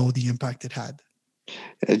and know the impact it had.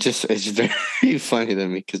 It's very funny to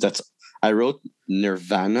me because I wrote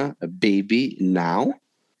Nirvana, a baby now.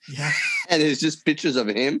 Yeah. And it's just pictures of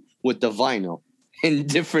him with the vinyl in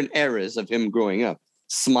different eras of him growing up,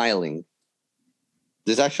 smiling.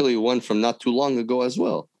 There's actually one from not too long ago as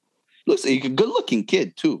well. Looks like a good-looking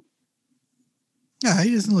kid too. Yeah,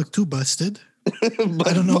 he doesn't look too busted. I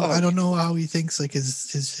don't know how he thinks like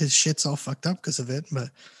his shit's all fucked up because of it. But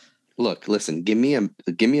look, listen, give me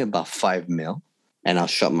about $5 million, and I'll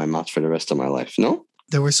shut my mouth for the rest of my life. No.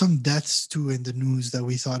 There were some deaths too in the news that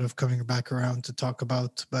we thought of coming back around to talk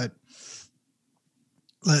about, but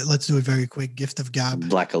let's do it very quick. Gift of Gab.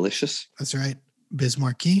 Black Alicious. That's right. Biz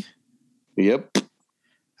Markie. Yep.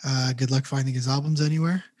 Good luck finding his albums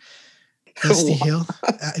anywhere. Dusty Hill.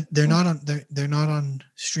 They're not on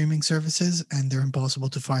streaming services, and they're impossible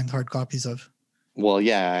to find hard copies of. Well,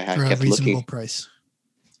 yeah, I for kept a reasonable looking. Price.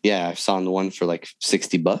 Yeah, I saw one for like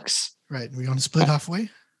 $60. Right. We want to split halfway?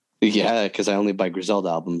 Yeah, because I only buy Griselda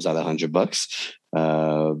albums at $100.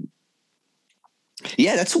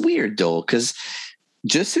 Yeah, that's weird though, because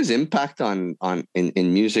just his impact in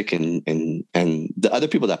music and the other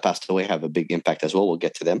people that passed away have a big impact as well. We'll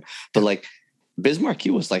get to them, but like Biz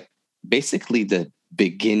Markie was like basically the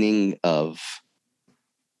beginning of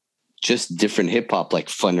just different hip hop, like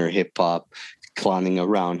funner hip hop, clowning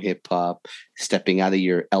around hip hop, stepping out of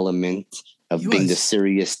your element of being the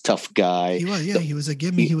serious tough guy. He was, yeah. He was a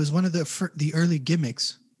gimmick. He was one of the early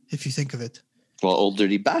gimmicks, if you think of it. Well, Old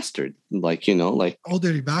Dirty Bastard, like Old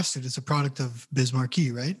Dirty Bastard is a product of Biz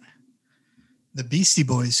Markie, right? The Beastie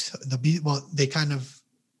Boys, they kind of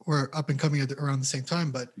were up and coming around the same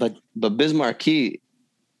time, but Biz Markie,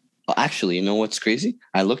 actually, you know what's crazy?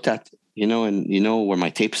 I looked at where my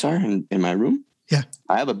tapes are in my room. Yeah,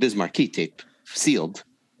 I have a Biz Markie tape sealed.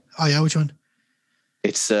 Oh yeah, which one?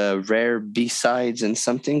 It's rare B-sides and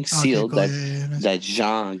something sealed that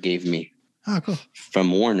Jean gave me. Oh, cool.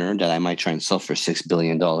 From Warner that I might try and sell for $6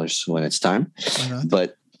 billion when it's time. Why not?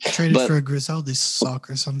 But trade it for a Griselda sock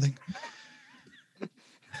or something.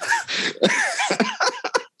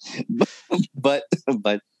 but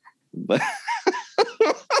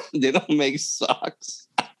they don't make socks.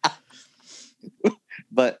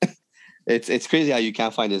 But it's crazy how you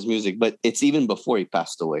can't find his music. But it's even before he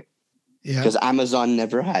passed away. Yeah. Because Amazon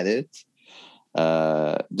never had it.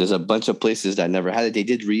 There's a bunch of places that never had it. They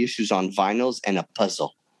did reissues on vinyls and a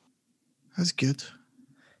puzzle. That's good.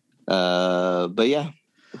 But yeah,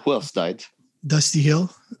 who else died? Dusty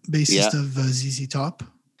Hill, bassist of ZZ Top.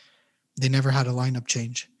 They never had a lineup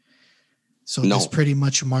change. So this pretty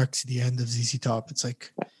much marks the end of ZZ Top. It's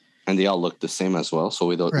like, and they all look the same as well. So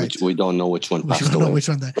we don't know which one passed away. We don't know which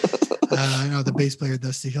one died. I know the bass player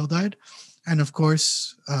Dusty Hill died. And of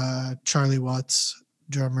course, Charlie Watts,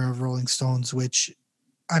 drummer of Rolling Stones, which,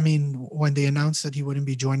 I mean, when they announced that he wouldn't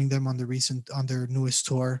be joining them on their newest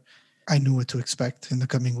tour, I knew what to expect in the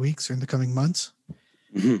coming weeks or in the coming months.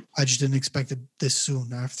 Mm-hmm. I just didn't expect it this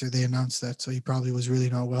soon after they announced that. So he probably was really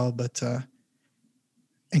not well, but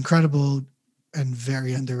incredible and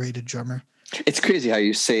very underrated drummer. It's crazy how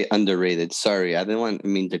you say underrated. Sorry, I didn't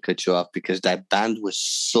mean to cut you off because that band was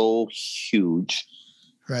so huge,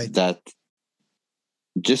 right? That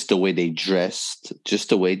just the way they dressed, just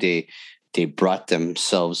the way they brought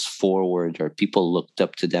themselves forward, or people looked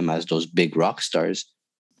up to them as those big rock stars.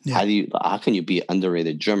 Yeah. How can you be an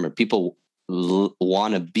underrated drummer? People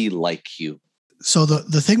want to be like you. So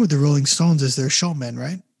the thing with the Rolling Stones is they're showmen,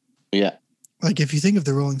 right? Yeah. Like if you think of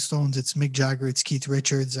the Rolling Stones, it's Mick Jagger, it's Keith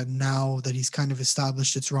Richards, and now that he's kind of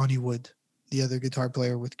established, it's Ronnie Wood, the other guitar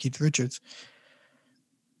player with Keith Richards.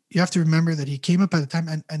 You have to remember that he came up at a time,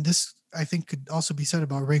 and this I think could also be said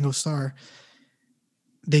about Ringo Starr.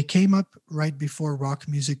 They came up right before rock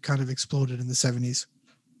music kind of exploded in the 70s.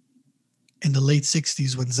 In the late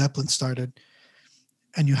 60s when Zeppelin started,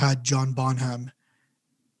 and you had John Bonham,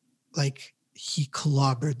 like he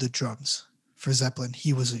clobbered the drums for Zeppelin.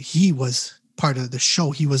 He was part of the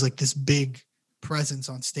show. He was like this big presence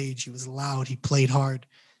on stage. He was loud. He played hard.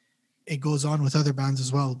 It goes on with other bands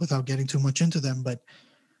as well without getting too much into them. But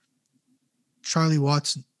Charlie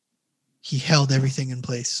Watts, he held everything in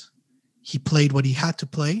place. He played what he had to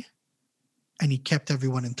play, and he kept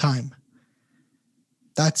everyone in time.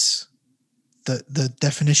 That's the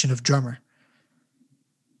definition of drummer.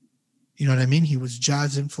 You know what I mean? He was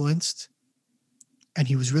jazz influenced, and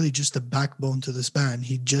he was really just a backbone to this band.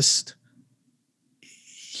 He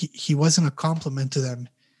wasn't a compliment to them.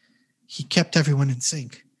 He kept everyone in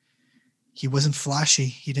sync. He wasn't flashy.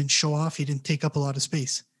 He didn't show off. He didn't take up a lot of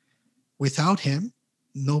space. Without him,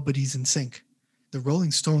 nobody's in sync. The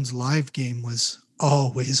Rolling Stones live game was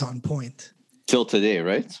always on point. Till today,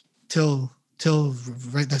 right? Till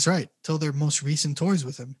right, that's right. Till their most recent tours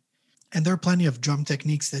with him. And there are plenty of drum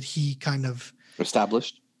techniques that he kind of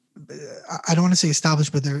established. I don't want to say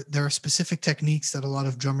established, but there are specific techniques that a lot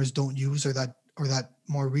of drummers don't use, or that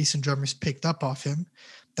more recent drummers picked up off him,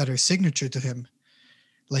 that are signature to him,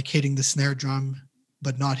 like hitting the snare drum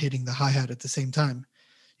but not hitting the hi-hat at the same time.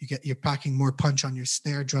 You're packing more punch on your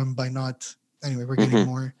snare drum by not. Anyway, we're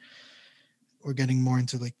getting more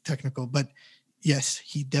into like technical, but yes,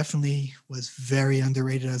 he definitely was very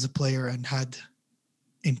underrated as a player and had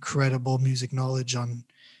incredible music knowledge on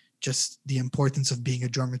just the importance of being a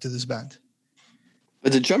drummer to this band.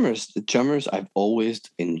 But the drummers, I've always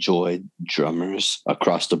enjoyed drummers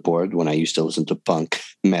across the board when I used to listen to punk,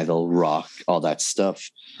 metal, rock, all that stuff.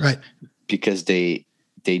 Right. Because they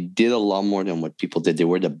did a lot more than what people did. They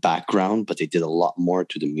were the background, but they did a lot more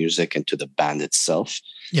to the music and to the band itself.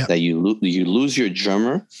 Yeah. That you lose your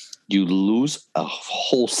drummer, you lose a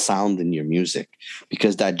whole sound in your music,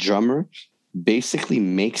 because that drummer basically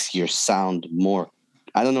makes your sound more,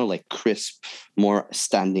 I don't know, like crisp, more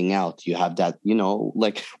standing out. You have that,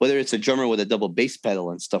 like whether it's a drummer with a double bass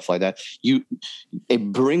pedal and stuff like that,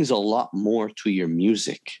 it brings a lot more to your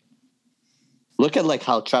music. Look at like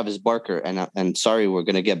how Travis Barker and sorry, we're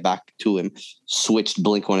gonna get back to him, switched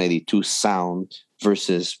Blink-182 sound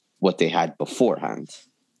versus what they had beforehand.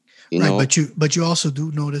 You know? But you also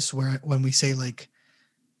do notice when we say like,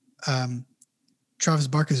 Travis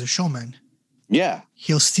Barker's a showman. Yeah,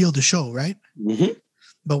 he'll steal the show, right? Mm-hmm.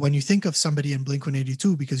 But when you think of somebody in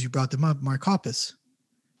Blink-182, because you brought them up, Mark Hoppus.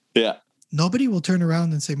 Yeah. Nobody will turn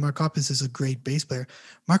around and say Mark Hoppus is a great bass player.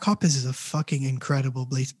 Mark Hoppus is a fucking incredible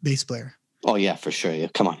bass player. Oh yeah, for sure. Yeah,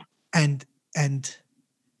 come on. And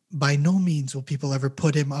by no means will people ever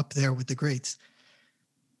put him up there with the greats.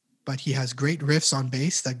 But he has great riffs on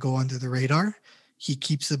bass that go under the radar. He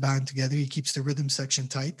keeps the band together. He keeps the rhythm section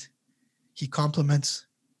tight. He complements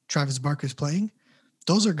Travis Barker's playing.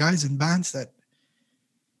 Those are guys in bands that,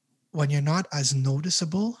 when you're not as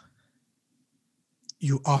noticeable,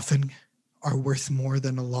 you often are worth more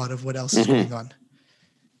than a lot of what else is going on.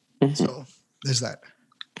 Mm-hmm. So there's that.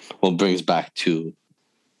 Well, it brings back to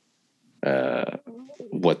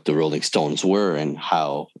what the Rolling Stones were and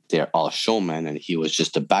how they're all showmen, and he was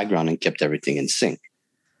just a background and kept everything in sync.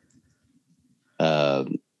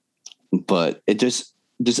 But is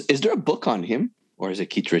there a book on him, or is it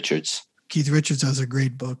Keith Richards? Keith Richards has a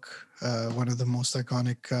great book, one of the most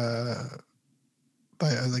iconic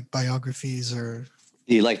biographies. Or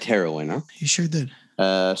he liked heroin, huh? He sure did.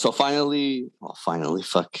 So finally,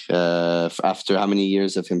 after how many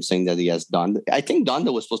years of him saying that he has Donda? I think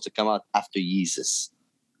Donda was supposed to come out after Yeezus.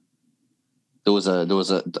 There was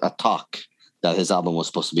a talk that his album was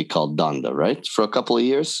supposed to be called Donda, right? For a couple of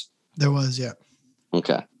years. There was, yeah.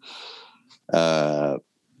 Okay.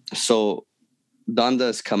 So Donda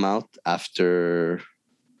has come out after,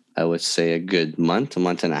 I would say, a good month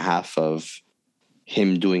and a half of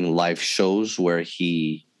him doing live shows where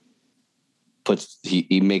he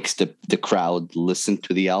makes the crowd listen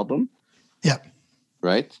to the album. Yeah.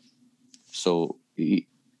 Right. So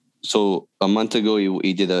a month ago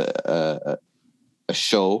he did a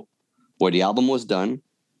show where the album was done,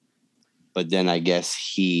 but then I guess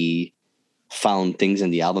he found things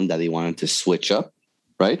in the album that he wanted to switch up.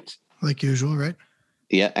 Right. Like usual, right?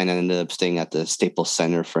 Yeah, and then ended up staying at the Staples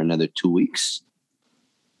Center for another 2 weeks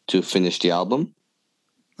to finish the album.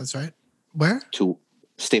 That's right. Where? To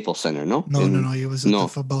Staples Center, no? No. He was at the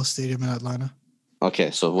football stadium in Atlanta.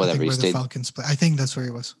 Okay, so whatever. Where the Falcons play. I think that's where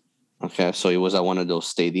he was. Okay, so he was at one of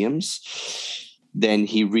those stadiums. Then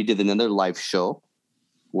he redid another live show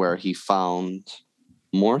where he found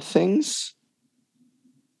more things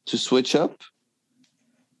to switch up.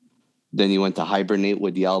 Then he went to hibernate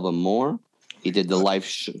with the album more. He did the live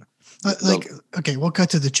show. Okay, we'll cut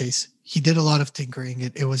to the chase. He did a lot of tinkering.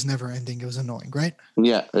 It was never ending. It was annoying, right?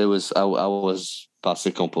 Yeah, it was. I was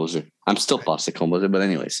Passé Composé. I'm still Passé Composé, but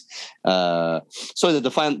anyways. So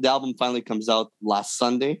the album finally comes out last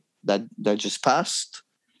Sunday. That just passed,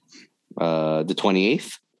 the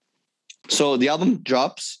 28th. So the album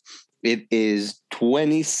drops. It is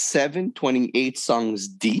 28 songs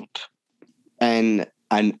deep. And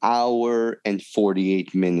an hour and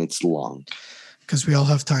 48 minutes long. Because we all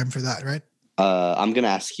have time for that, right? I'm gonna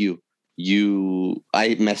ask you.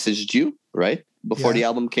 I messaged you right before the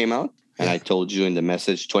album came out, and I told you in the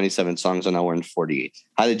message 27 songs, an hour and 48.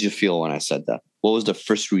 How did you feel when I said that? What was the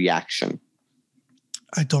first reaction?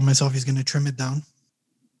 I told myself he's going to trim it down.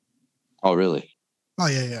 Oh, really? Oh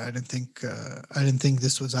yeah. I didn't think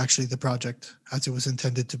this was actually the project as it was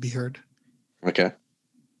intended to be heard. Okay.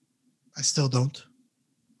 I still don't.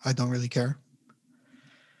 I don't really care.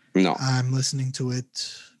 No. I'm listening to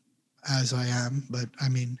it as I am, but I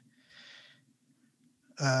mean,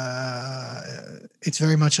 it's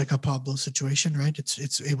very much like a Pablo situation, right?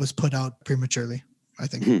 It was put out prematurely, I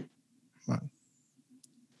think. Mm-hmm.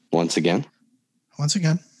 Once again.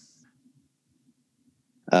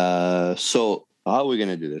 So how are we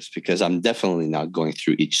gonna do this? Because I'm definitely not going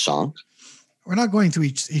through each song. We're not going through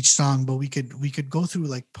each song, but we could go through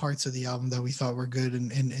like parts of the album that we thought were good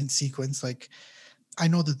in sequence. Like, I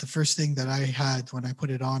know that the first thing that I had when I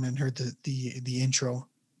put it on and heard the intro,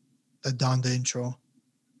 the Donda intro,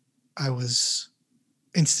 I was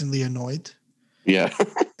instantly annoyed. Yeah.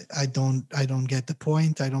 I don't get the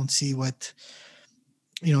point. I don't see what,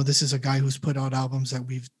 this is a guy who's put out albums that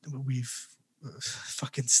we've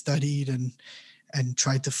fucking studied and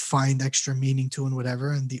tried to find extra meaning to and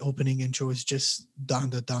whatever. And the opening intro is just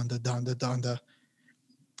Donda, Donda, Donda, Donda.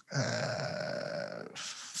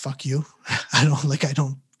 Fuck you. I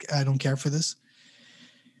don't care for this.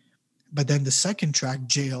 But then the second track,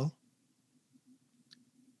 Jail,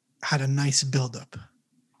 had a nice buildup.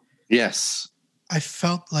 Yes. I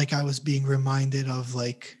felt like I was being reminded of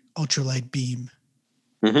like Ultralight Beam,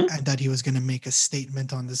 and that he was going to make a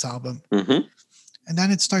statement on this album. Mm-hmm. And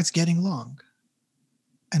then it starts getting long.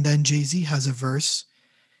 And then Jay-Z has a verse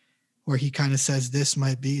where he kind of says, this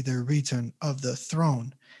might be the return of the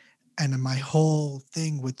throne. And my whole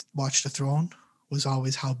thing with Watch the Throne was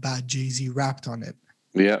always how bad Jay-Z rapped on it.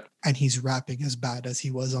 Yeah. And he's rapping as bad as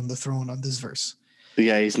he was on the throne on this verse.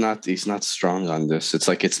 Yeah, he's not strong on this. It's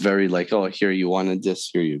like, it's very like, oh, here, you wanted this,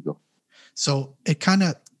 here you go. So it kind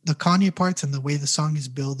of, the Kanye parts and the way the song is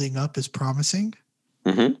building up is promising.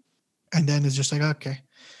 Mm-hmm. And then it's just like, okay,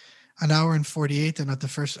 an hour and 48. And at the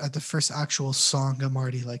first actual song, I'm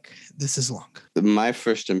already like, this is long. My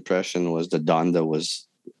first impression was the Donda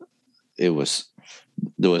there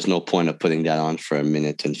was no point of putting that on for a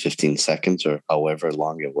minute and 15 seconds or however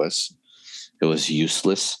long it was. It was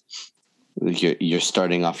useless. You're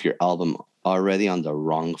starting off your album already on the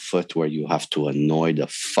wrong foot where you have to annoy the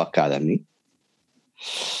fuck out of me.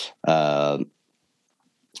 But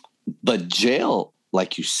Jail,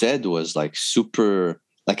 like you said, was like super,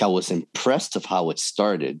 like I was impressed of how it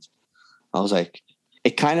started. I was like,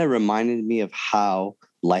 it kind of reminded me of how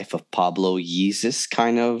Life of Pablo Yeezus,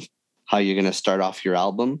 kind of how you're going to start off your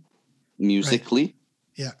album musically. Right.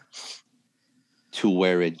 Yeah. To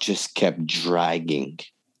where it just kept dragging.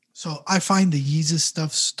 So I find the Yeezus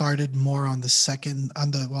stuff started more on the second,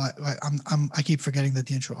 I keep forgetting that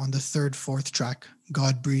the intro, on the third, fourth track,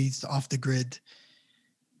 God Breathed, Off the Grid.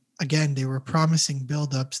 Again, they were promising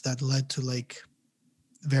buildups that led to like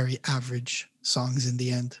very average songs in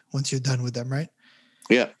the end once you're done with them, right?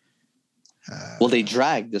 Yeah. Well, they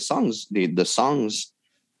drag the songs. The songs,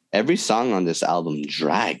 every song on this album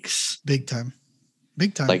drags. Big time.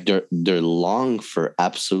 Like they're long for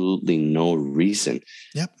absolutely no reason.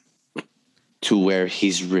 Yep. To where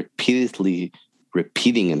he's repeatedly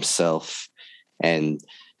repeating himself, and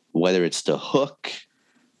whether it's the hook,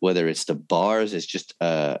 whether it's the bars, it's just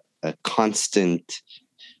a constant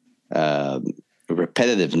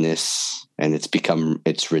repetitiveness, and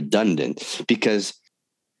it's redundant. Because,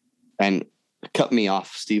 and cut me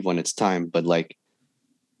off, Steve, when it's time, but like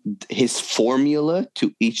his formula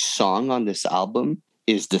to each song on this album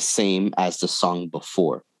is the same as the song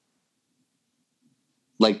before.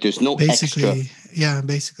 Like there's no extra.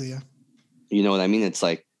 Basically, yeah. You know what I mean? It's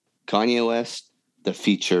like Kanye West, the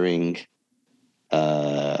featuring,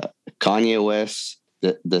 Kanye West,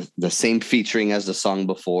 the same featuring as the song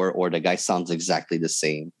before, or the guy sounds exactly the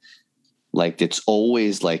same. Like it's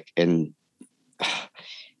always like, and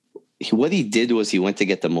what he did was he went to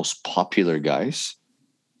get the most popular guys.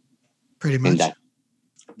 Pretty much. And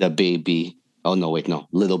the Baby. Oh no, wait, no.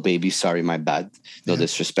 Little Baby, sorry, my bad. No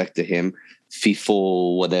disrespect to him.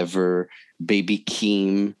 FIFO, whatever, Baby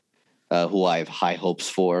Keem, who I have high hopes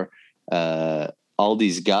for. All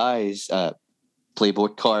these guys, Playboy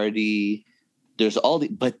Cardi. There's all the,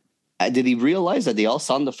 but did he realize that they all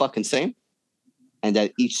sound the fucking same? And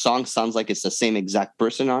that each song sounds like it's the same exact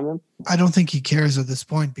person on them? I don't think he cares at this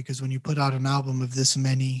point, because when you put out an album of this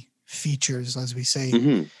many features, as we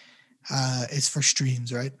say, It's for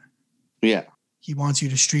streams, right? Yeah. He wants you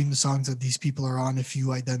to stream the songs that these people are on if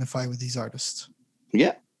you identify with these artists.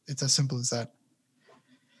 Yeah. It's as simple as that.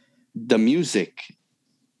 The music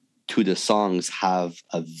to the songs have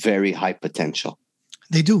a very high potential.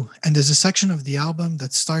 They do. And there's a section of the album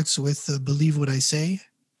that starts with Believe What I Say,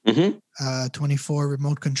 24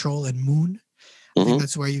 Remote Control, and Moon. I think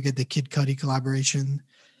that's where you get the Kid Cudi collaboration.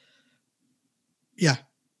 Yeah.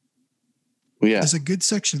 There's a good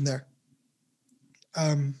section there.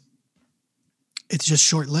 It's just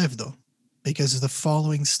short-lived, though, because of the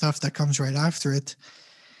following stuff that comes right after it.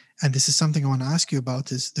 And this is something I want to ask you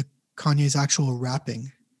about, is the Kanye's actual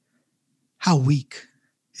rapping. How weak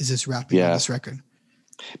is this rapping on this record?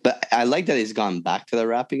 But I like that he's gone back to the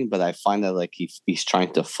rapping, but I find that like he's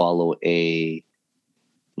trying to follow a,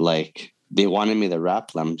 like, they wanted me to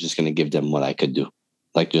rap, I'm just going to give them what I could do.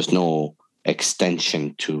 Like, there's no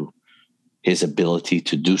extension to his ability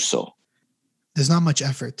to do so. There's not much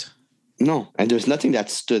effort. No, and there's nothing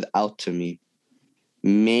that stood out to me.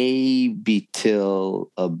 Maybe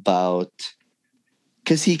till about,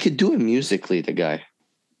 because he could do it musically, the guy.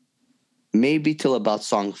 Maybe till about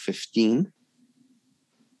song 15,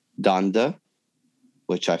 Donda,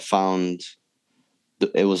 which I found,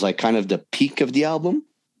 it was like kind of the peak of the album.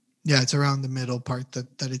 Yeah, it's around the middle part that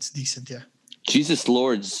it's decent, yeah. Jesus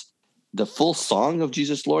Lord's, the full song of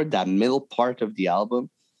Jesus Lord, that middle part of the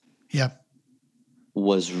album. Yeah.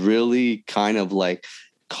 Was really kind of like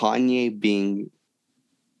Kanye being,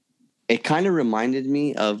 it kind of reminded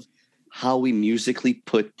me of how we musically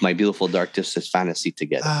put My Beautiful Dark Twisted Fantasy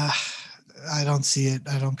together. I don't see it.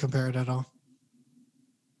 I don't compare it at all.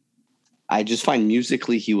 I just find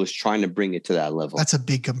musically he was trying to bring it to that level. That's a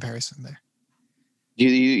big comparison there.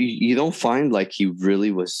 You don't find like he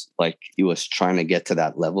really was, like he was trying to get to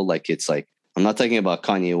that level? Like, it's like, I'm not talking about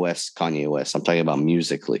Kanye West. I'm talking about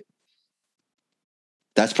musically.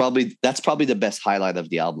 That's probably the best highlight of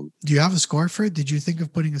the album. Do you have a score for it? Did you think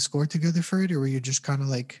of putting a score together for it, or were you just kind of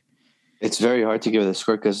like? It's very hard to give it a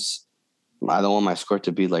score because I don't want my score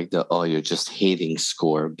to be like you're just hating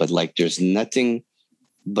score. But like, there's nothing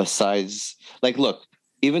besides, like, look,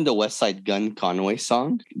 even the West Side Gun Conway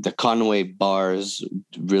song, the Conway bars,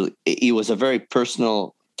 really, it was a very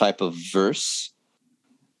personal type of verse,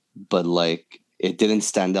 but like, it didn't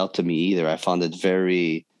stand out to me either. I found it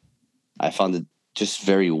just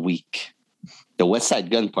very weak. The West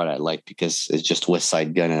Side Gun part I like because it's just West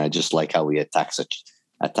Side Gun, and I just like how he attacks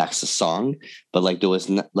the song. But like, there was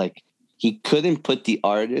not, like, he couldn't put the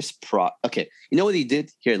artist Okay, you know what he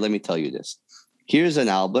did? Here, let me tell you this. Here's an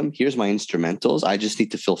album. Here's my instrumentals. I just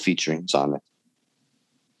need to fill featurings on it.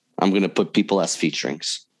 I'm gonna put people as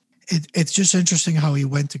featurings. It's just interesting how he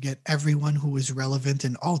went to get everyone who was relevant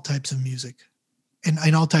in all types of music, and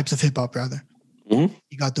in all types of hip hop, rather. Mm-hmm.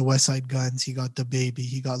 He got the West Side Guns. He got the Baby.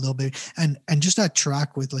 He got Lil Baby, and just that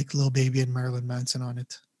track with like Lil Baby and Marilyn Manson on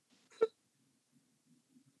it.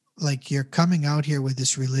 Like, you're coming out here with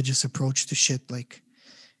this religious approach to shit. Like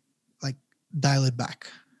dial it back.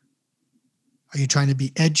 Are you trying to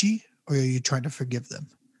be edgy, or are you trying to forgive them?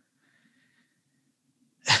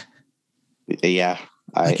 Yeah,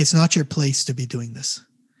 it's not your place to be doing this.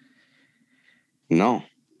 No,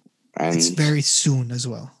 and it's very soon as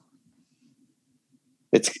well.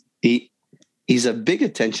 He's a big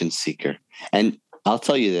attention seeker. And I'll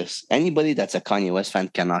tell you this, anybody that's a Kanye West fan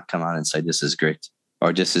cannot come out and say this is great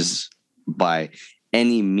or this is by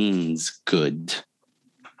any means good.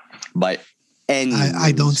 By any means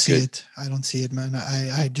I don't see it. I don't see it, man.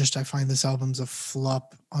 I find this album's a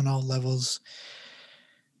flop on all levels.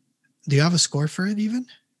 Do you have a score for it even?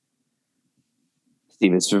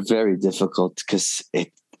 Steve, it's very difficult because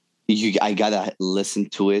I gotta listen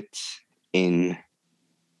to it in,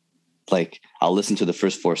 like, I'll listen to the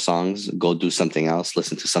first 4 songs, go do something else,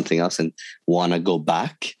 listen to something else, and want to go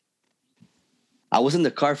back. I was in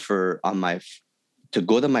the car to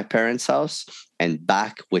go to my parents' house and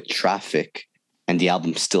back with traffic, and the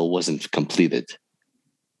album still wasn't completed.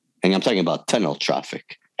 And I'm talking about tunnel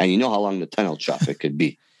traffic. And you know how long the tunnel traffic could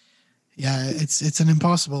be. Yeah, it's an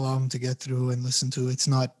impossible album to get through and listen to. It's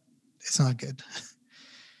not good.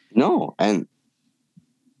 No, and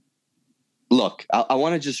look, I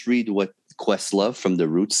want to just read what Questlove from The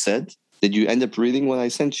Roots said. Did you end up reading what I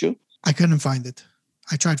sent you? I couldn't find it.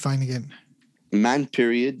 I tried finding it. Man,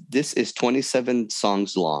 period. This is 27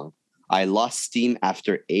 songs long. I lost steam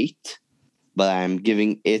after 8, but I'm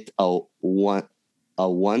giving it a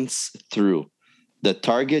once through. The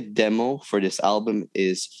target demo for this album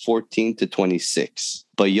is 14 to 26.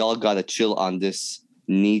 But y'all gotta chill on this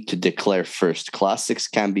need to declare first. Classics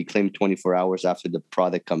can be claimed 24 hours after the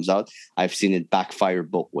product comes out. I've seen it backfire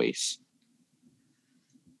both ways.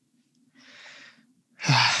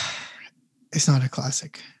 It's not a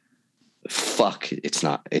classic. Fuck, it's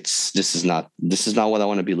not. This is not what I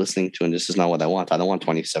want to be listening to, and this is not what I want. I don't want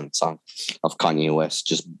 27 songs of Kanye West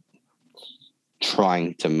just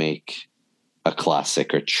trying to make a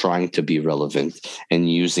classic or trying to be relevant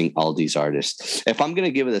and using all these artists. If I'm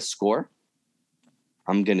gonna give it a score,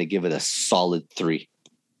 I'm gonna give it a solid 3.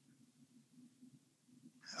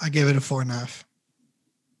 I gave it a 4.5.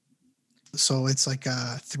 So it's like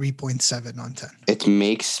a 3.7 on 10. It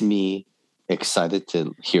makes me excited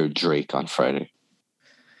to hear Drake on Friday.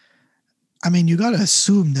 I mean, you gotta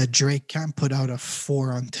assume that Drake can't put out a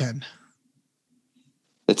 4 on 10.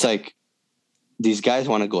 It's like these guys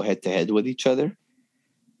want to go head to head with each other,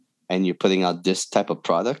 and you're putting out this type of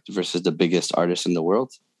product versus the biggest artist in the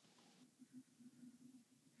world.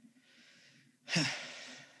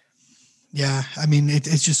 Yeah, I mean,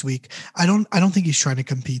 it's just weak. I don't think he's trying to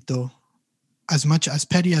compete though. As much as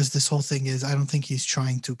petty as this whole thing is, I don't think he's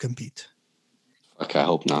trying to compete. Okay, I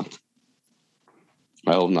hope not.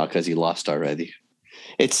 I hope not, because he lost already.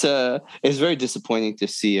 It's very disappointing to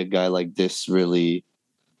see a guy like this really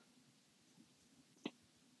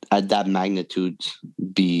at that magnitude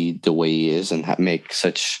be the way he is and make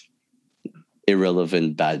such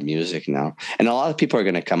irrelevant bad music now. And a lot of people are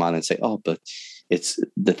going to come out and say, "Oh, but it's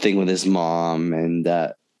the thing with his mom and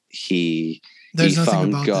that There's nothing found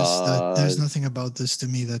about God." there's nothing about this to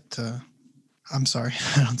me that I'm sorry,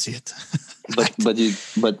 I don't see it. But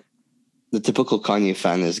the typical Kanye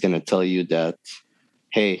fan is going to tell you that,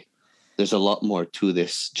 hey, there's a lot more to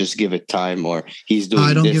this. Just give it time, or he's doing.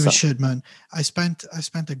 I don't this. give a shit, man. I spent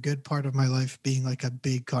a good part of my life being like a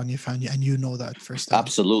big Kanye fan, and you know that firsthand.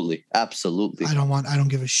 Absolutely. I don't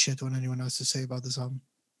give a shit what anyone else to say about this album.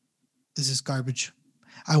 This is garbage.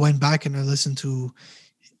 I went back and I listened to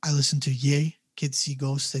Ye, Kids See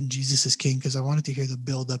Ghosts, and Jesus is King because I wanted to hear the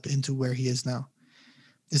build up into where he is now.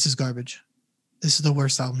 This is garbage. This is the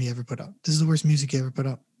worst album he ever put out. This is the worst music he ever put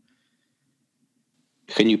out.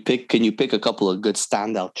 Can you pick a couple of good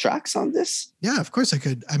standout tracks on this? Yeah, of course I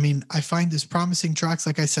could. I mean, I find this promising tracks.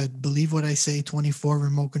 Like I said, Believe What I Say, 24,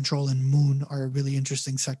 Remote Control, and Moon are a really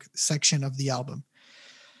interesting section of the album.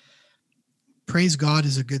 Praise God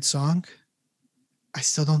is a good song. I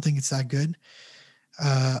still don't think it's that good.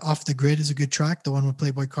 Off the Grid is a good track, the one with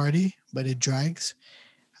Playboi Carti, but it drags.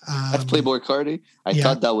 That's Playboi Carti? I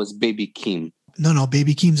thought that was Baby Keem. No,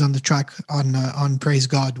 Baby Keem's on the track on Praise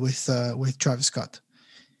God with Travis Scott.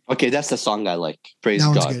 Okay, that's the song I like. Praise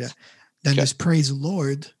God. That one's good, yeah. Then there's Praise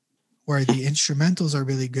Lord, where the instrumentals are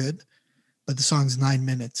really good, but the song's 9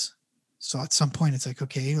 minutes. So at some point, it's like,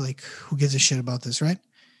 okay, like who gives a shit about this, right?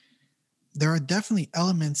 There are definitely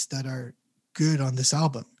elements that are good on this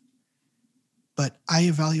album, but I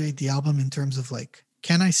evaluate the album in terms of like,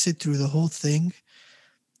 can I sit through the whole thing?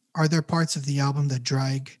 Are there parts of the album that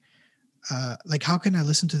drag? Like, how can I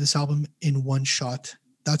listen to this album in one shot?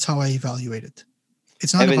 That's how I evaluate it.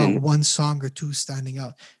 It's not about one song or two standing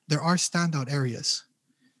out. There are standout areas.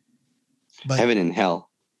 But Heaven and Hell.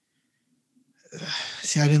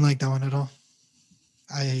 See, I didn't like that one at all.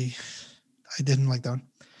 I didn't like that one.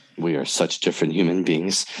 We are such different human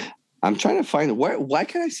beings. I'm trying to find why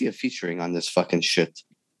can't I see a featuring on this fucking shit?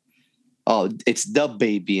 Oh, it's the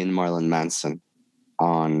Baby and Marlon Manson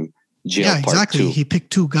on Jail Part 2. Yeah, exactly. He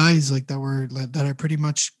picked two guys like that are pretty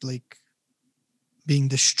much like being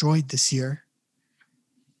destroyed this year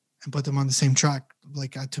and put them on the same track,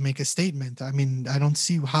 like to make a statement. I mean, I don't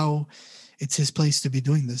see how it's his place to be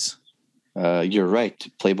doing this. You're right.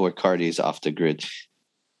 Playboi Carti is Off the Grid.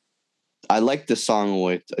 I like the song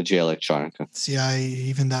with Jay Electronica. See,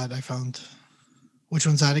 even that I found. Which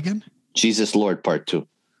one's that again? Jesus Lord Part 2.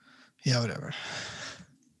 Yeah, whatever.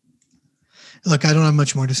 Look, I don't have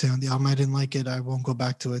much more to say on the album. I didn't like it. I won't go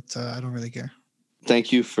back to it. I don't really care.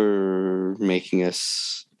 Thank you for making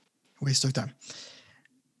us waste our time.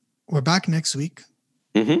 We're back next week.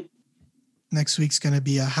 Mm-hmm. Next week's going to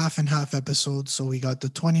be a half and half episode. So we got the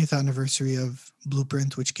 20th anniversary of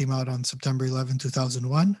Blueprint, which came out on September 11,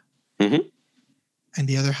 2001. Mm-hmm. And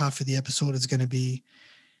the other half of the episode is going to be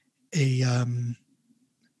a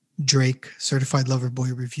Drake Certified Lover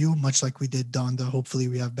Boy review, much like we did Donda. Hopefully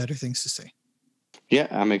we have better things to say. Yeah,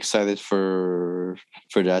 I'm excited for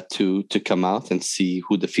that to come out and see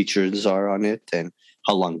who the features are on it and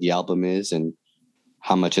how long the album is and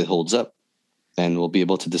how much it holds up. And we'll be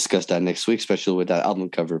able to discuss that next week, especially with that album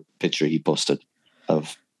cover picture he posted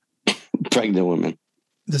of pregnant women.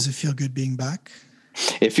 Does it feel good being back?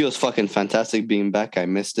 It feels fucking fantastic being back. I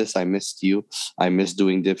missed this. I missed you. I miss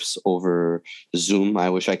doing this over Zoom. I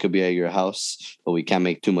wish I could be at your house, but we can't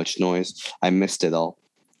make too much noise. I missed it all.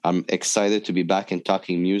 I'm excited to be back and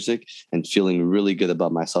talking music and feeling really good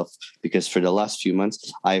about myself because for the last few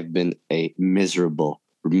months, I've been a miserable,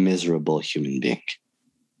 miserable human being.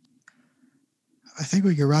 I think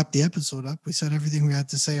we can wrap the episode up. We said everything we had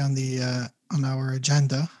to say on the on our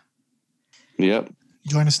agenda. Yep.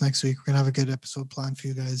 Join us next week. We're gonna have a good episode planned for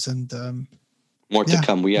you guys, and more to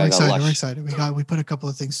come. We're excited. We're excited. We put a couple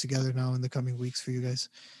of things together now in the coming weeks for you guys.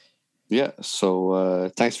 Yeah.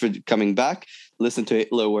 So thanks for coming back. Listen to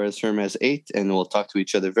Hitler Wears Hermes 8, and we'll talk to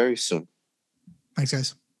each other very soon. Thanks,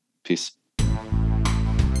 guys. Peace.